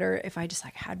be better if I just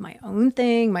like had my own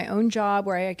thing, my own job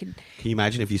where I could. can you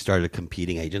imagine if you started a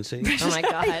competing agency? Oh my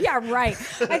god. Yeah, right.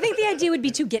 I think the idea would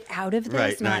be to get out of this,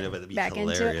 Right, no, I not know, but it'd be back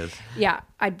into hilarious. it. Yeah,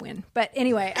 I'd win. But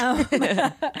anyway,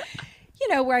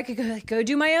 where I could go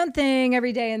do my own thing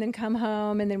every day and then come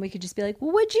home and then we could just be like,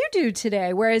 well, what'd you do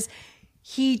today? Whereas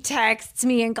he texts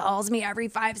me and calls me every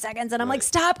 5 seconds and I'm like,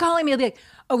 stop calling me. He'll be like,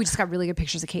 oh, we just got really good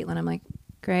pictures of Caitlin. I'm like,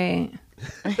 great.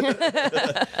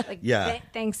 Like, Yeah.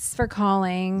 Thanks for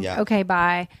calling. Yeah. Okay,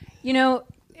 bye.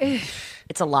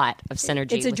 It's a lot of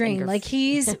synergy. It's a within dream. your Like,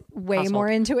 he's way household. more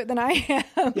into it than I am.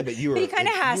 Yeah, but you were. He kind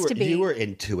of has to be. You were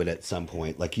into it at some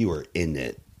point. Like you were in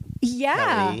it. Yeah.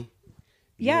 Kelly,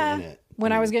 you were in it.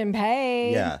 When I was getting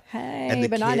paid. Yeah. Hey,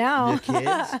 but not now.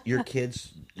 Your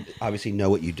kids obviously know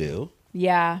what you do.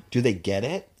 Yeah. Do they get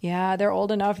it? Yeah. They're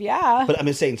old enough. Yeah. But I'm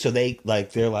just saying, so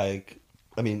they're like,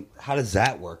 I mean, how does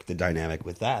that work, the dynamic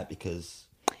with that? Because,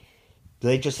 Okay. Do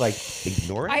they just like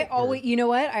ignore it? I always, you know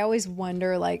what? I always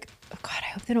wonder, like, oh God, I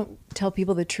hope they don't tell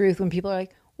people the truth when people are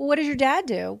like, well, what does your dad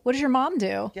do? What does your mom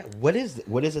do? Yeah. What is it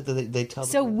that they tell?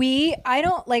 So them? I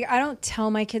don't tell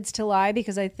my kids to lie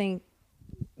because I think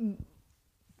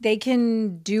they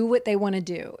can do what they want to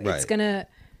do. It's Right. gonna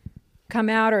come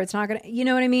out or it's not gonna. You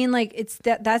know what I mean? Like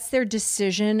that's their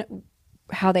decision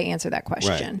how they answer that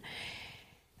question.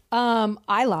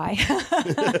 I lie.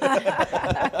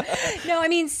 No, I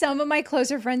mean, some of my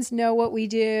closer friends know what we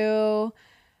do.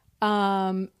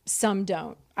 Some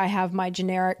don't. I have my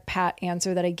generic pat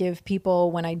answer that I give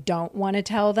people when I don't want to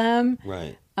tell them.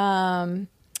 Right.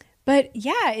 But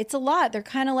yeah, it's a lot. They're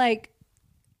kind of like,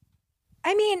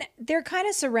 I mean, they're kind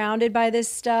of surrounded by this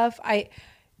stuff. I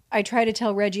try to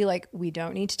tell Reggie, like, we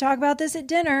don't need to talk about this at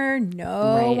dinner.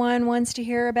 No Right. one wants to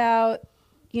hear about,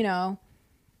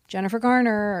 Jennifer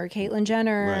Garner or Caitlyn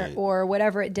Jenner Right. or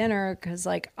whatever at dinner because,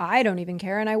 like, I don't even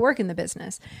care and I work in the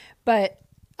business. But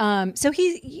so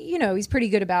he's pretty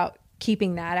good about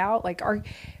keeping that out. Like,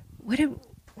 what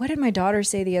did my daughter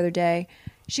say the other day?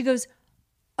 She goes,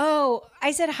 "Oh,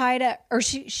 I said hi to," or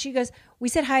she goes, "We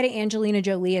said hi to Angelina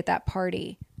Jolie at that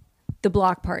party, the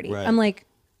block party." Right. I'm like,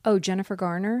 "Oh, Jennifer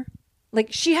Garner." Like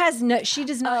she does not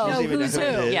know Doesn't even who's know who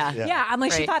it who. is. Yeah. Yeah, I'm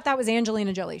like, she Right. thought that was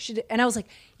Angelina Jolie. And I was like,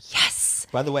 yes.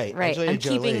 By the way, Right. Angelina I'm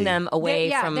keeping Jolie, them away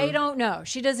from. They don't know.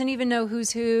 She doesn't even know who's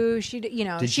who. She Did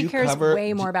she you cares cover-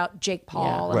 way more about Jake Paul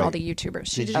Yeah. and all Right. the YouTubers.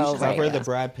 She Did you just- cover right. the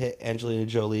Brad Pitt, Angelina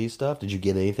Jolie stuff? Did you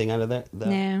get anything out of that?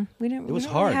 No, we didn't. It was we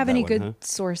don't hard, have that any one, good huh?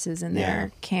 sources in Yeah.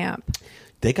 their camp.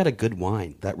 They got a good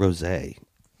wine. That rosé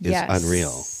is Yes.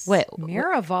 unreal. Wait,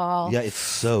 Miraval. Yeah, it's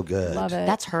so good. Love it.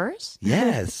 that's hers?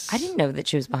 Yes. I didn't know that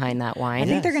she was behind that wine. I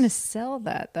think they're going to sell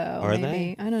that though. Are maybe.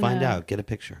 they? I don't Find know. out. Get a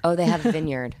picture. Oh, they have a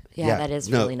vineyard. Yeah, that is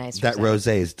No, really nice. That rosé.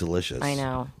 rosé is delicious. I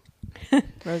know.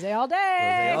 Rosé all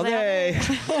day. Rosé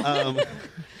all day.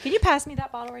 Can you pass me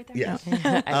that bottle right there? Yeah.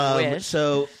 No. I wish.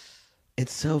 So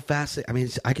it's so fascinating. I mean,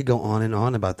 I could go on and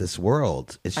on about this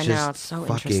world. It's I just know, it's so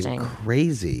fucking interesting.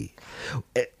 crazy.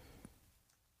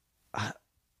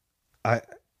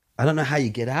 I don't know how you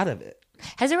get out of it.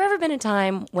 Has there ever been a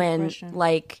time when, question.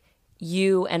 like,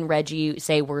 you and Reggie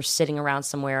say we're sitting around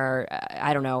somewhere,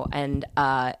 I don't know, and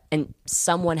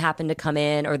someone happened to come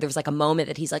in, or there was like a moment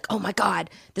that he's like, "Oh my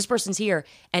god, this person's here,"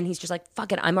 and he's just like,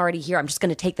 "Fuck it, I'm already here. I'm just going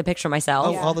to take the picture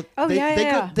myself."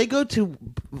 They go to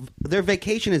their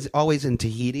vacation is always in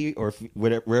Tahiti or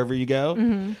wherever you go.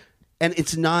 Mm-hmm. And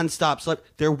it's nonstop. So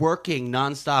they're working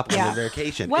nonstop on their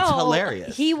vacation. Well, it's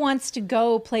hilarious. He wants to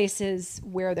go places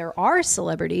where there are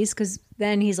celebrities because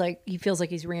then he feels like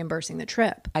he's reimbursing the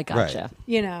trip. I gotcha.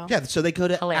 Right. Yeah, so they go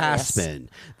to Hilarious. Aspen.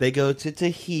 They go to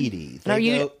Tahiti. And They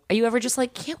are you ever just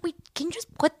like, can you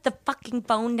just put the fucking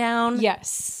phone down?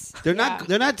 Yes. They're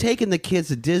not taking the kids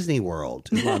to Disney World,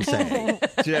 is what I'm saying.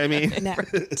 Do you know what I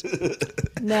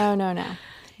mean? No.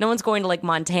 No one's going to like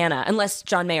Montana unless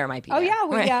John Mayer might be. Oh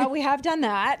there. yeah, we have done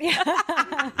that.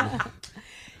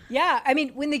 Yeah, I mean,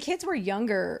 when the kids were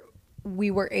younger,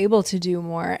 we were able to do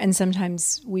more, and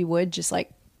sometimes we would just like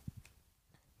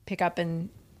pick up and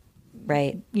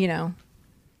Right.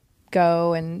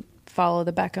 go and follow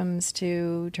the Beckhams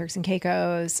to Turks and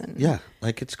Caicos, and Yeah,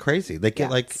 like it's crazy. They get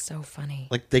So funny.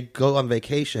 like they go on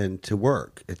vacation to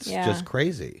work. It's Yeah. just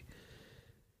crazy,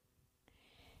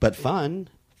 but fun.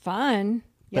 fun.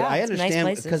 But Yeah, I nice understand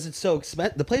places. because it's so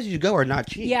expensive. The places you go are not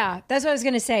cheap. Yeah, that's what I was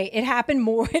going to say. It happened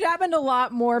a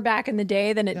lot more back in the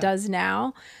day than it does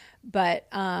now. But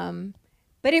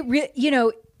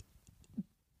it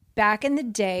back in the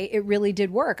day, it really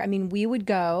did work. I mean, we would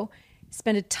go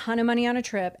spend a ton of money on a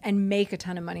trip and make a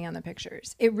ton of money on the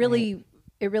pictures. It really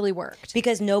worked.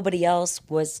 Because nobody else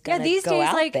was Yeah, gonna these go days,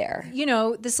 out like, there.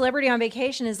 the celebrity on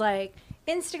vacation is like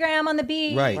Instagram on the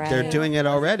beach. Right. They're Right. doing it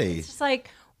already. It's just like,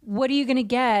 what are you going to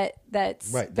get that's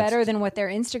Right, better than what they're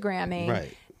Instagramming?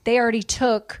 Right. They already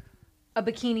took a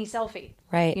bikini selfie.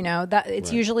 Right. That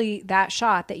it's usually that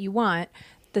shot that you want.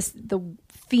 The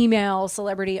female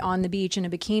celebrity on the beach in a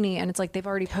bikini, and it's like they've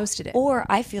already posted it. Or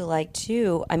I feel like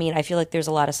too, I mean, I feel like there's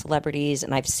a lot of celebrities,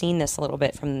 and I've seen this a little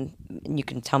bit from, and you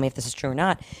can tell me if this is true or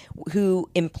not, who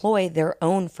employ their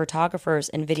own photographers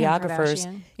and videographers.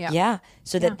 Kardashian. Yeah.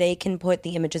 So that they can put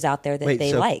the images out there that Wait,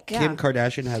 they so like. Kim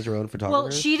Kardashian has her own photographer.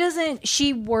 Well, she doesn't.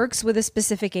 She works with a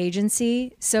specific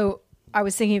agency. So I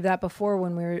was thinking of that before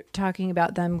when we were talking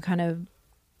about them kind of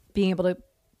being able to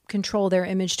control their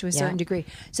image to a certain degree.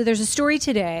 So there's a story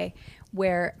today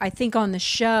where I think on the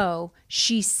show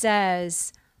she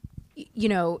says,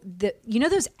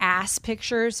 those ass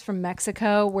pictures from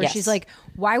Mexico where Yes. she's like,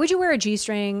 why would you wear a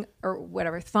G-string or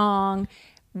whatever thong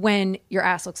when your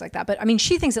ass looks like that? But I mean,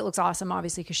 she thinks it looks awesome,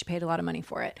 obviously, because she paid a lot of money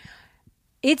for it.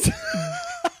 It's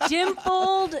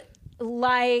dimpled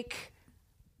like,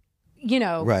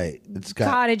 Right. It's got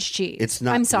cottage cheese. It's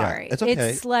not. I'm sorry. Yeah, it's okay.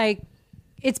 It's like,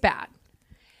 it's bad.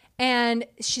 And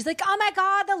she's like, oh my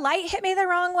God, the light hit me the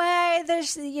wrong way.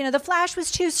 There's, the flash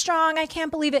was too strong. I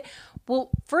can't believe it. Well,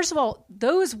 first of all,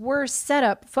 those were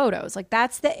setup photos. Like,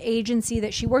 that's the agency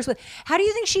that she works with. How do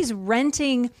you think she's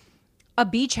renting a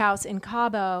beach house in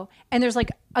Cabo and there's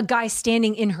like a guy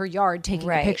standing in her yard taking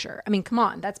a picture? I mean, come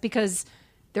on. That's because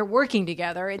they're working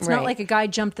together. It's not like a guy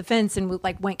jumped the fence and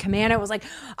went commando. It was like,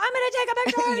 I'm going to take a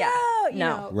picture.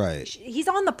 No. Right. He's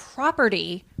on the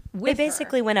property. They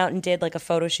basically went out and did like a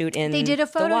photo shoot in They did a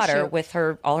photo the water shoot. with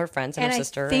all her friends and her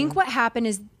sister. I think what happened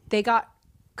is they got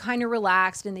kind of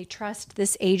relaxed and they trust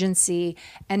this agency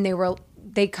and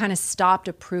they kind of stopped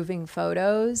approving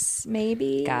photos,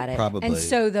 maybe. Got it. Probably. And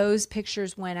so those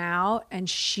pictures went out and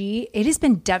it has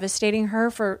been devastating her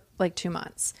for like 2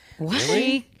 months. What?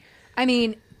 I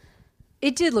mean,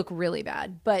 it did look really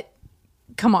bad, but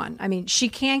come on. I mean, she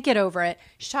can't get over it.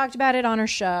 She talked about it on her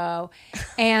show.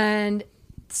 And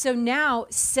so now,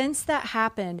 since that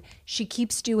happened, she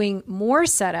keeps doing more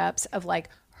setups of like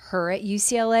her at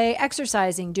UCLA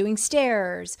exercising, doing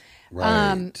stairs.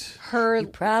 Right. Her You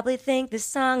probably think this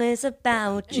song is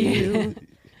about you.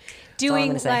 doing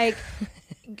gonna say.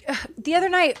 like the other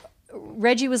night,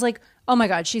 Reggie was like, "Oh my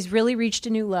God, she's really reached a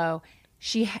new low."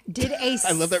 She did a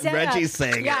I love that setup. Reggie's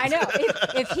saying Yeah, it. I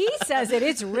know. If he says it,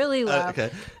 it's really low.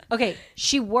 Okay. Okay.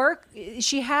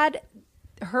 She had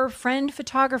her friend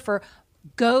photographer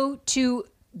go to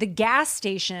the gas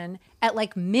station at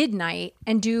like midnight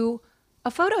and do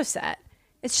a photo set.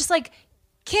 It's just like,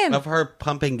 Kim, Of her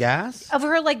pumping gas? of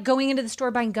her like going into the store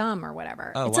buying gum or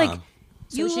whatever. Oh, it's wow. like,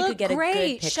 So you she look could get a good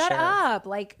great. Shut picture. up.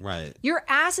 Like, Right. your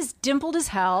ass is dimpled as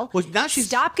hell. Well, now she's-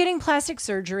 Stop getting plastic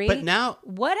surgery. But now-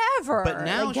 whatever. But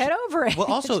now Like, get she- over it. Well,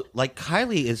 also, like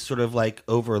Kylie is sort of like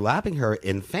overlapping her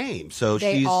in fame. So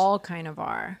they she's all kind of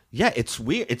are. yeah, it's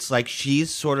weird. It's like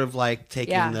she's sort of like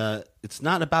taking Yeah. it's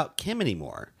not about Kim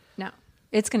anymore. No,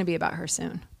 it's going to be about her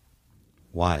soon.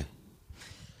 Why?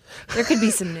 There could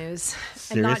be some news,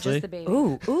 and not Seriously? just the baby.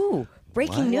 Ooh.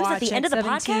 Breaking news at Watch the end of the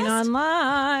X17 podcast?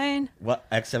 online. What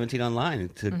X17 online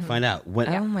to find out when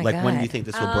Oh my like when do you God. think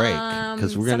this will break?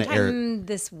 Because we're gonna air. Sometime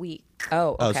this week.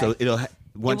 Oh, okay. Oh, so it'll it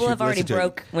once will you have already listen to it-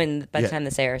 broke by the Yeah. time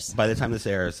this airs. By the time this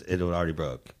airs, it'll already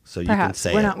broke. So you Perhaps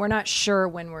can say we're not sure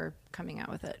when we're coming out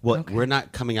with it. Well, we're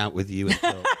not coming out with you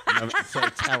until. So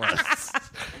tell us.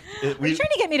 Are you trying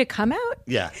to get me to come out?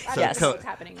 Yeah. So Yes. know what's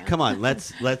happening now. Come on.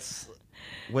 Let's.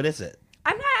 What is it?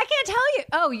 I'm not. I can't tell you.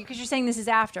 Oh, because you're saying this is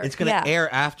after. It's going to Yeah.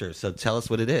 air after. So tell us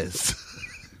what it is.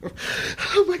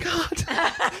 Oh my god.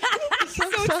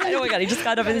 Oh my God, he just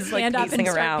got up and is like Stand up pacing and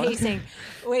start around. pacing.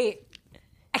 Wait,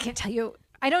 I can't tell you.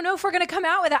 I don't know if we're going to come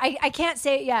out with it. I can't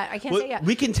say it yet. I can't say it yet.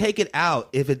 We can take it out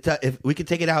if it. If we can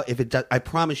take it out if it does. I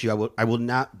promise you, I will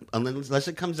not unless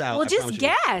it comes out. Well, I just promise you.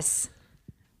 guess.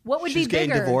 What would She's be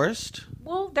bigger? getting divorced.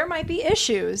 Well, there might be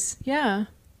issues. Yeah,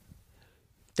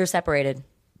 They're separated.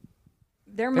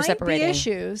 there might separating. be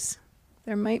issues.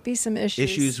 There might be some issues.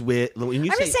 Issues with when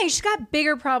you I'm say. just saying she's got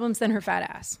bigger problems than her fat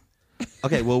ass.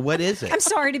 Okay, well, what is it? I'm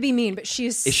sorry to be mean, but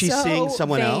she's Is she so seeing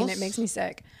someone vain, else? It makes me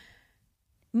sick.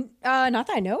 Not that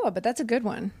I know of, but that's a good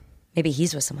one. Maybe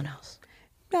he's with someone else.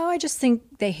 No, I just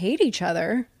think they hate each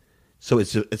other. So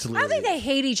it's I don't think they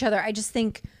hate each other. I just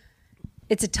think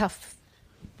it's a tough.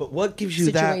 But what gives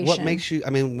you that? What situation. makes you? I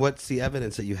mean, what's the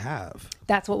evidence that you have?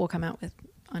 That's what we'll come out with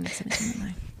on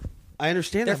X17. I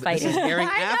understand They're that. But this is fighting. airing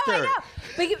after. I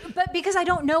know. But because I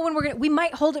don't know when we're gonna, we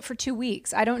might hold it for 2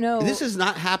 weeks. I don't know. This is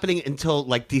not happening until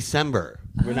like December.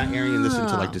 We're not airing this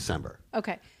until like December.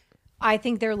 Okay. I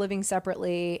think they're living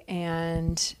separately,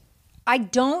 and I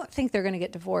don't think they're going to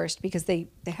get divorced because they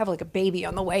have like a baby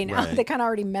on the way now. Right. They kind of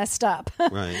already messed up.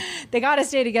 Right. They got to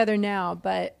stay together now,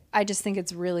 but I just think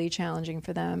it's really challenging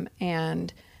for them,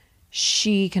 and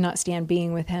she cannot stand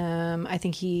being with him. I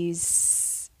think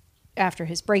after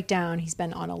his breakdown, he's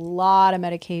been on a lot of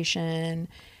medication,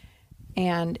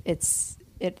 and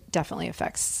it definitely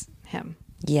affects him,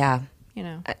 Yeah. you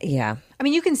know. Yeah. I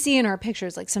mean, you can see in our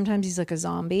pictures, like sometimes he's like a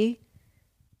zombie,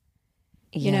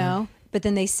 you know, but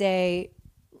then they say,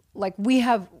 like, we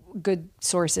have good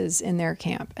sources in their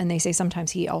camp, and they say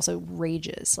sometimes he also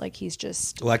rages, like he's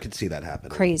just Well, I could see that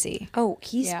happening. crazy. Oh,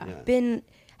 he's Yeah. been.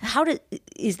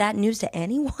 Is that news to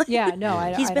anyone? Yeah, no,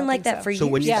 He's I been don't like think that so. for So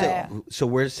years. when you Yeah, say, yeah. so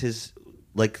where's his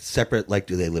like separate? Like,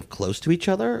 do they live close to each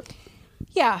other?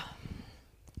 Yeah,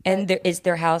 And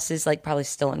their house is like probably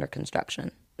still under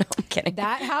construction. I'm kidding.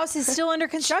 That house is still under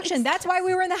construction. That's why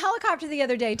we were in the helicopter the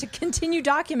other day to continue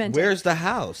documenting. Where's the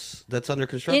house that's under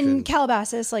construction? In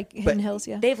Calabasas, like Hidden Hills,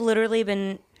 yeah. They've literally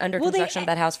been under construction of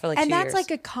that house for like 2 years. And that's like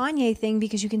a Kanye thing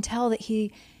because you can tell that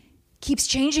he keeps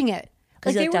changing it.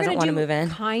 'Cause he, they were doesn't gonna wanna do move in.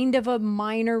 kind of a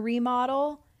minor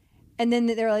remodel. And then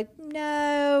they're like,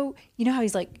 no. You know how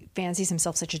he's like fancies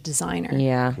himself such a designer.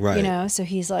 Yeah. Right. You know, so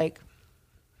he's like,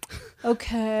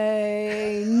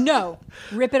 okay, no,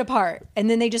 rip it apart. And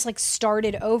then they just like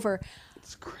started over.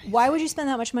 It's crazy. Why would you spend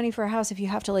that much money for a house if you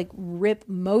have to like rip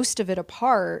most of it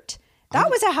apart? That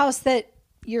was a house that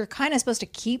you're kind of supposed to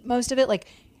keep most of it. Like,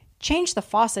 change the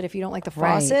faucet if you don't like the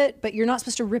Right. faucet, but you're not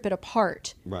supposed to rip it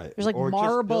apart. Right. There's like Or just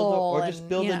marble. just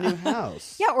build a new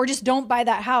house. Yeah, or just don't buy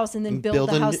that house and then build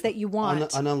the house that you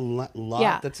want. on a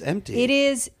lot that's empty. It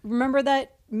is. Remember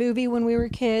that movie when we were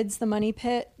kids, The Money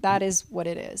Pit? That is what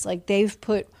it is. Like, they've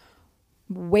put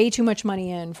way too much money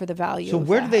in for the value. So of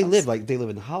where that do they house. live? Like they live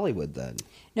in Hollywood then?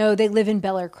 No, they live in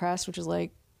Bel Air Crest, which is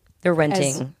like, They're as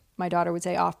renting my daughter would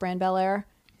say, off-brand Bel Air.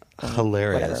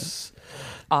 Hilarious.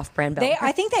 off-brand Bel Air.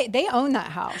 I think they own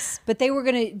that house, but they were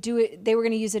gonna do it. They were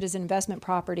gonna use it as investment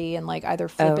property and like either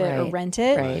flip it or right. rent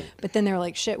it. Right. But then they were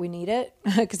like, "Shit, we need it,"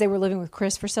 because they were living with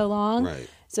Chris for so long. Right.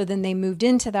 So then they moved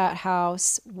into that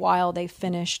house while they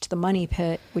finished the Money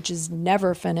Pit, which is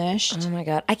never finished. Oh my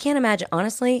God. I can't imagine.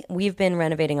 Honestly, we've been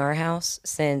renovating our house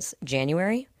since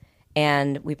January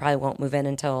and we probably won't move in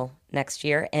until next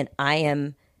year. And I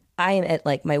am at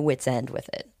like my wit's end with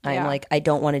it. I'm Yeah. like, I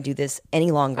don't want to do this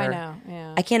any longer. I know,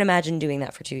 yeah. I can't imagine doing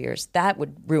that for 2 years. That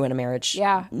would ruin a marriage.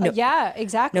 Yeah. Yeah,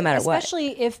 exactly. no matter what.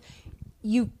 Especially if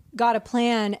you got a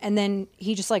plan and then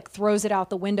he just like throws it out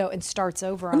the window and starts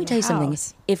over on Let me tell you something.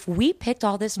 If we picked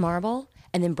all this marble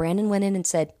and then Brandon went in and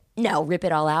said, no, rip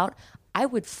it all out, I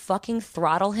would fucking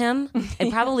throttle him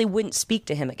and probably wouldn't speak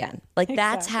to him again. Like,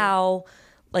 that's Exactly. how,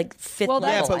 like, fifth Well,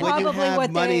 level. that's But when you probably have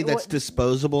what money they- that's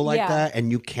disposable like Yeah. that, and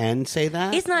you can say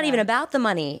that, It's not even about the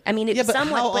money. I mean, it's Yeah, but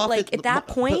somewhat, how but like often- at that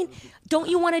but- point, don't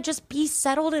you want to just be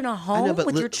settled in a I home know, but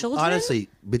with your children? honestly,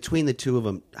 between the two of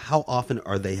them, how often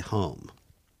are they home?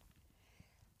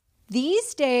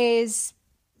 These days,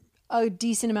 a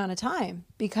decent amount of time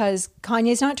because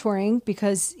Kanye's not touring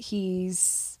because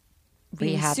he's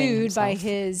being Rehabbing sued by himself.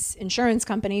 his insurance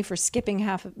company for skipping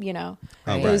half of,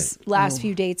 Oh, those last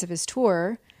few dates of his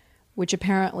tour, which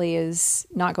apparently is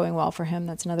not going well for him.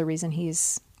 That's another reason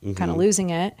he's kind of losing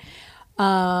it.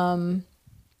 And,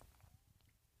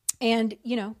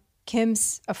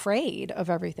 Kim's afraid of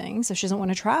everything, so she doesn't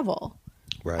want to travel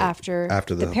Right. after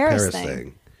the Paris Paris thing.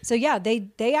 thing. So yeah,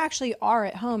 they actually are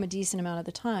at home a decent amount of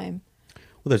the time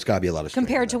Well, there's got to be a lot of strain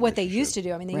compared in to that what they relationship. used to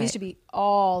do. I mean, they used to be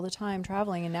all the time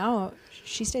traveling, and now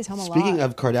she stays home a lot. Speaking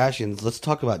of Kardashians, let's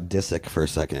talk about Disick for a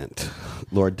second.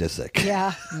 Lord Disick.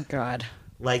 yeah, God.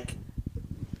 Like,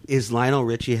 is Lionel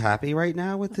Richie happy right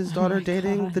now with his daughter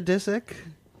dating the Disick?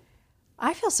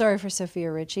 I feel sorry for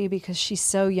Sophia Richie because she's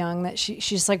so young that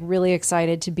she's like really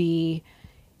excited to be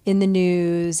in the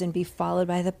news and be followed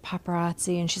by the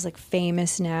paparazzi, and she's like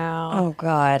famous now. Oh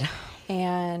God.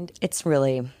 And It's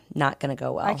really not going to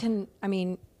go well. I don't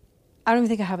even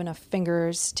think I have enough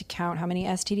fingers to count how many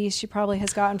STDs she probably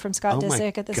has gotten from Scott Oh my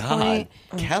Disick at this God. point.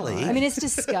 Kelly. I mean, it's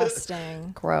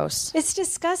disgusting. Gross. It's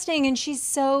disgusting, and she's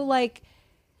so like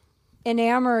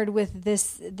enamored with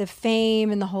the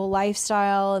fame and the whole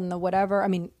lifestyle and the whatever. I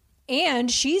mean, and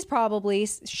she's probably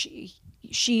she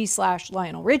 /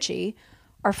 Lionel Richie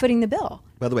are footing the bill.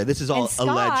 By the way, this is all And Scott,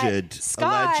 alleged.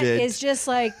 Scott alleged. is just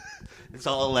like It's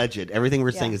all alleged. Everything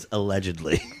we're saying is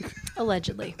allegedly.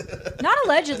 allegedly, not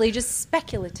allegedly, just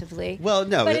speculatively. Well,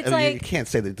 no, but it's I mean, like you can't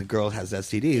say that the girl has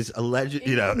STDs. Alleged, it's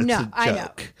no, a joke. I know.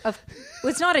 Well,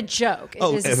 it's not a joke. It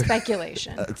is a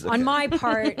speculation It's on okay. my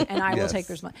part, and I will Yes. take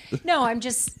responsibility. No, I'm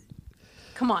just.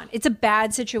 Come on, it's a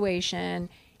bad situation.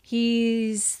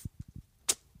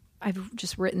 I've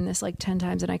just written this like 10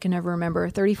 times, and I can never remember.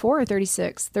 34 or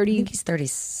 36? I think he's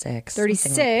 36.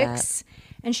 36,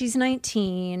 and she's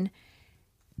 19,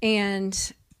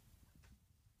 and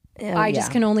Oh, I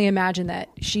just can only imagine that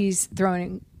she's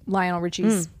throwing Lionel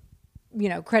Richie's,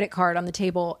 credit card on the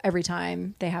table every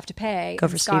time they have to pay. Go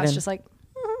And for Scott's Steven. just like,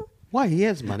 Why? He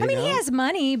has money. I mean, now. he has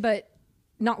money, but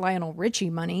not Lionel Richie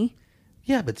money.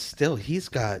 Yeah, but still, he's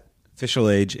got. Official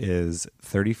age is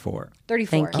 34.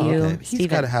 34. Thank you. Okay, he's Steven.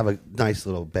 got to have a nice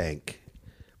little bank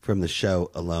from the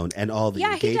show alone and all the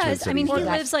Yeah, he engagements. does. that I mean, he's he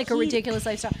done. lives like a ridiculous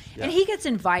lifestyle, and he gets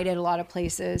invited a lot of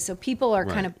places. So people are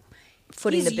kind of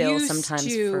Footing the he's bill used sometimes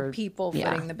to for people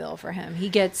yeah. footing the bill for him. He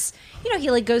gets, he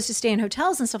like goes to stay in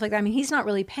hotels and stuff like that. I mean, he's not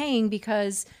really paying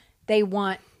because they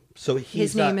want So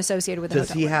he's his name associated with the Does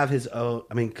hotel he room. have his own?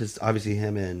 I mean, because obviously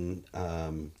him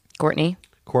and Courtney.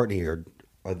 Courtney are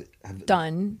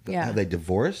Done. Yeah. Have they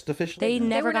divorced officially? They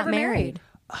never were got never married.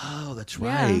 Oh, that's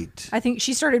Yeah. right. I think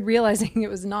she started realizing it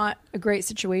was not a great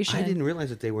situation. I didn't realize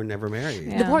that they were never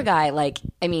married. The poor guy, like,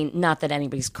 I mean, not that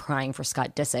anybody's crying for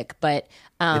Scott Disick, but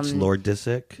It's Lord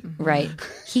Disick. right.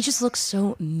 He just looks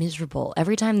so miserable.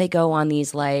 Every time they go on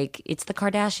these, like, it's the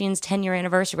Kardashians' 10-year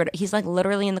anniversary. He's like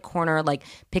literally in the corner, like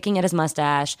picking at his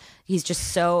mustache. He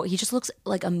just looks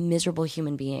like a miserable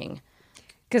human being.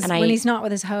 Because And when I- he's not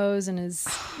with his hoes and his,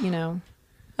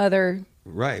 other,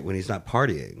 Right, when he's not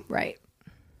partying, right.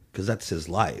 because that's his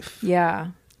life.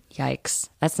 Yeah. Yikes.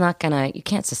 That's not gonna, you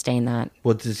can't sustain that.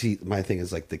 Well, does he? My thing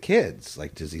is like the kids.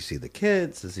 Like, does he see the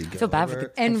kids? Does he? Go feel bad for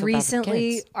over? the- I And feel bad for the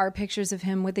recently, kids. our pictures of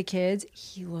him with the kids,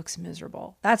 he looks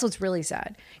miserable. That's what's really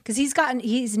sad. Because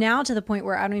he's now to the point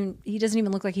where he doesn't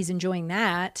even look like he's enjoying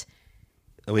that.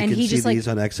 And we and can he see just, like- these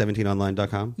on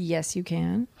x17online.com. Yes, you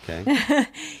can. Okay.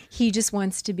 He just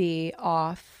wants to be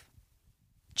off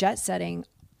jet setting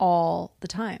all the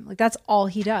time. Like that's all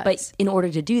he does. But in order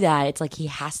to do that, it's like he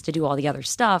has to do all the other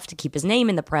stuff to keep his name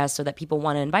in the press so that people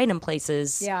want to invite him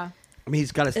places. yeah. I mean,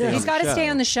 he's got to stay. He's got to stay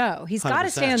on the show. He's got to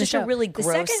 100%. stay on the Just a show. really The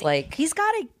gross, second- like- he's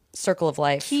got to Circle of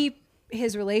life. keep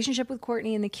his relationship with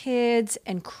Courtney and the kids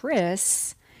and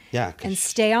Chris Yeah. 'cause and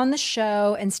stay on the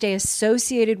show and stay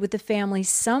associated with the family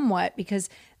somewhat because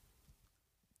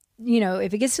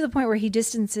if it gets to the point where he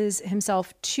distances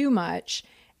himself too much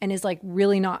and is like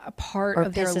really not a part or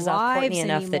of their pisses off Courtney lives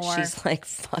enough anymore, that she's like,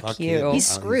 fuck you. you.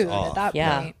 he's Oh, screwed he's off. at that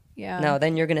Yeah. point. Yeah. No,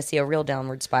 then you're going to see a real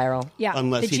downward spiral. Yeah.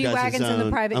 unless the he does his G-Wagons own, and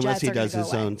the private unless jets he are gonna does go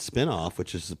his away. own spin-off,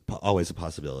 which is always a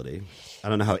possibility. I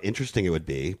don't know how interesting it would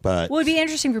be, but Well, it'd be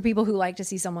interesting for people who like to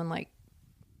see someone like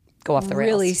Go off the rails.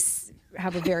 really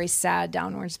have a very sad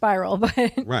downward spiral, but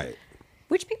right.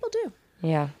 which people do.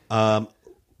 Yeah.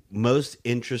 Most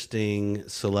interesting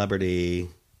celebrity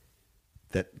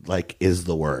that like is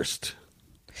the worst.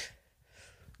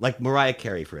 Like Mariah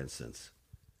Carey, for instance.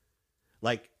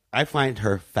 Like I find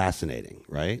her fascinating,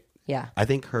 right? Yeah. I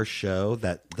think her show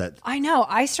that I know.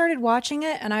 I started watching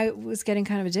it and I was getting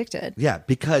kind of addicted. yeah,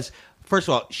 because first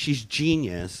of all, she's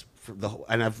genius for the whole,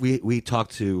 and we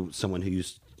talked to someone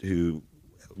who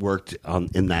worked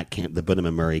in that camp, the Bunham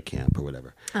and Murray camp or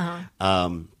whatever.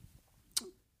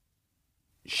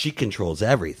 She controls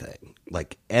everything,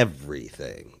 like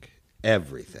everything.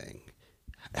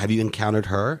 Have you encountered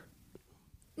her?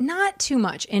 Not too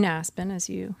much in Aspen, as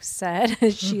you said.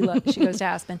 she goes to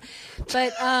Aspen,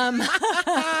 but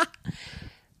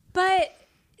but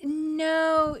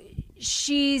no,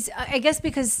 she's. I guess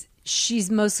because she's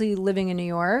mostly living in New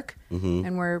York,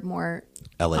 and we're more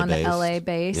LA on based. the LA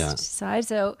based Yeah. side.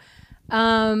 So,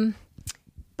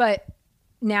 but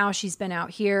now she's been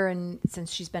out here, and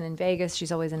since she's been in Vegas,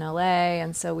 she's always in LA,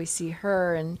 and so we see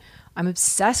her, and I'm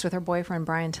obsessed with her boyfriend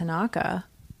Brian Tanaka.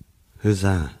 Who's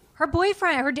that? Her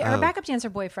boyfriend, her backup dancer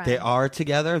boyfriend. They are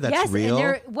together. That's yes, real.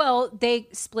 and they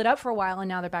split up for a while, and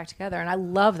now they're back together, and I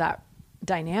love that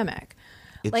dynamic.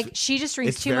 Like she just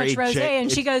drinks it's too much very rosé,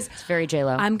 and she goes, It's very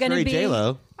J-Lo. "I'm gonna very be,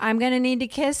 J-Lo. I'm gonna need to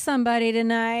kiss somebody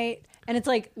tonight." And it's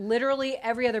like literally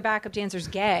every other backup dancer's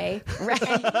gay. Right.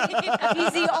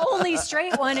 He's the only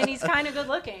straight one, and he's kind of good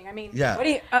looking. I mean, Yeah. what do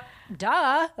you,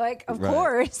 duh. Like, of Right.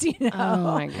 course, oh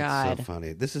my God. So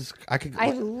funny. This is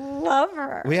I love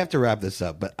her. We have to wrap this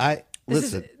up, but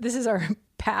listen. This is our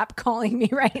pap calling me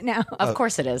right now. Of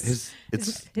course it is. It's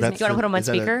his that's name. Do you want to put him on is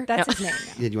that a- speaker? That's No. his name.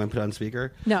 Yeah, do you want to put it on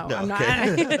speaker? No, I'm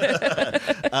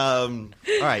okay. not.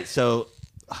 All right, so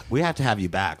we have to have you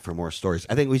back for more stories.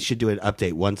 I think we should do an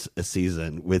update once a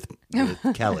season with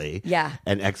Kelly Yeah.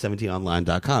 and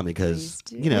x17online.com because,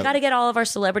 you know, We got to get all of our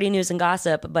celebrity news and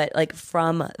gossip, but like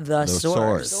from the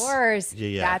source. Source.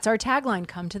 Yeah. That's our tagline.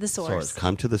 Come to the source.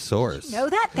 come to the source. Know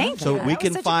that? Thank So you. we That was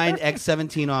can such a find perfect-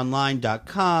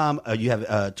 x17online.com. You have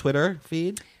a Twitter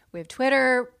feed, We have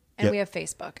Twitter and Yep. we have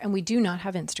Facebook, and we do not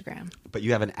have Instagram. but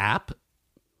you have an app.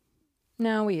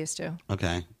 No, we used to.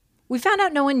 Okay. We found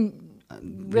out no one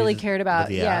really cared about.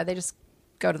 the Yeah, app? they just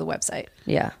go to the website.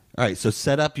 Yeah. All right. So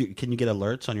set up. Can you get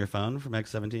alerts on your phone from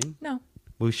X17? No.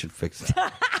 We should fix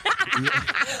that.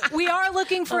 We are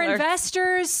looking for Alert.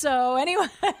 investors. So anyway,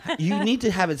 You need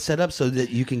to have it set up so that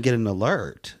you can get an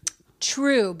alert.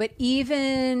 true. But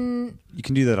even You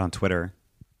can do that on Twitter.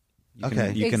 You can-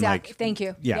 Okay. you can exactly. like. Thank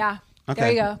you. Yeah. There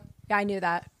Okay. you go. Yeah, I knew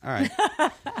that. All right.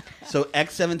 So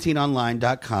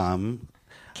x17online.com.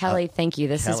 Kelly, thank you.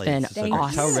 This Kelly, has it's been like,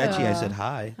 awesome. Tell Reggie I said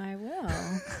hi. I will.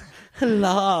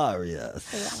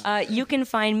 Hilarious. You can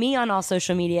find me on all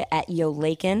social media at Yo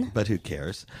Lakin. But who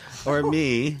cares? Or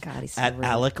me God, he's so at rude.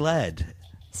 Alec Led.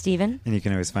 Steven? And you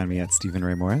can always find me at Stephen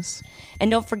Ray Morris.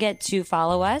 And don't forget to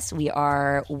follow us. We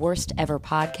are Worst Ever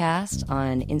Podcast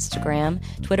on Instagram.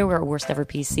 Twitter, we're Worst Ever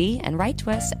PC. And write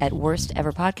to us at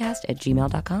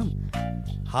worsteverpodcast@gmail.com.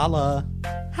 Holla.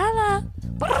 Holla!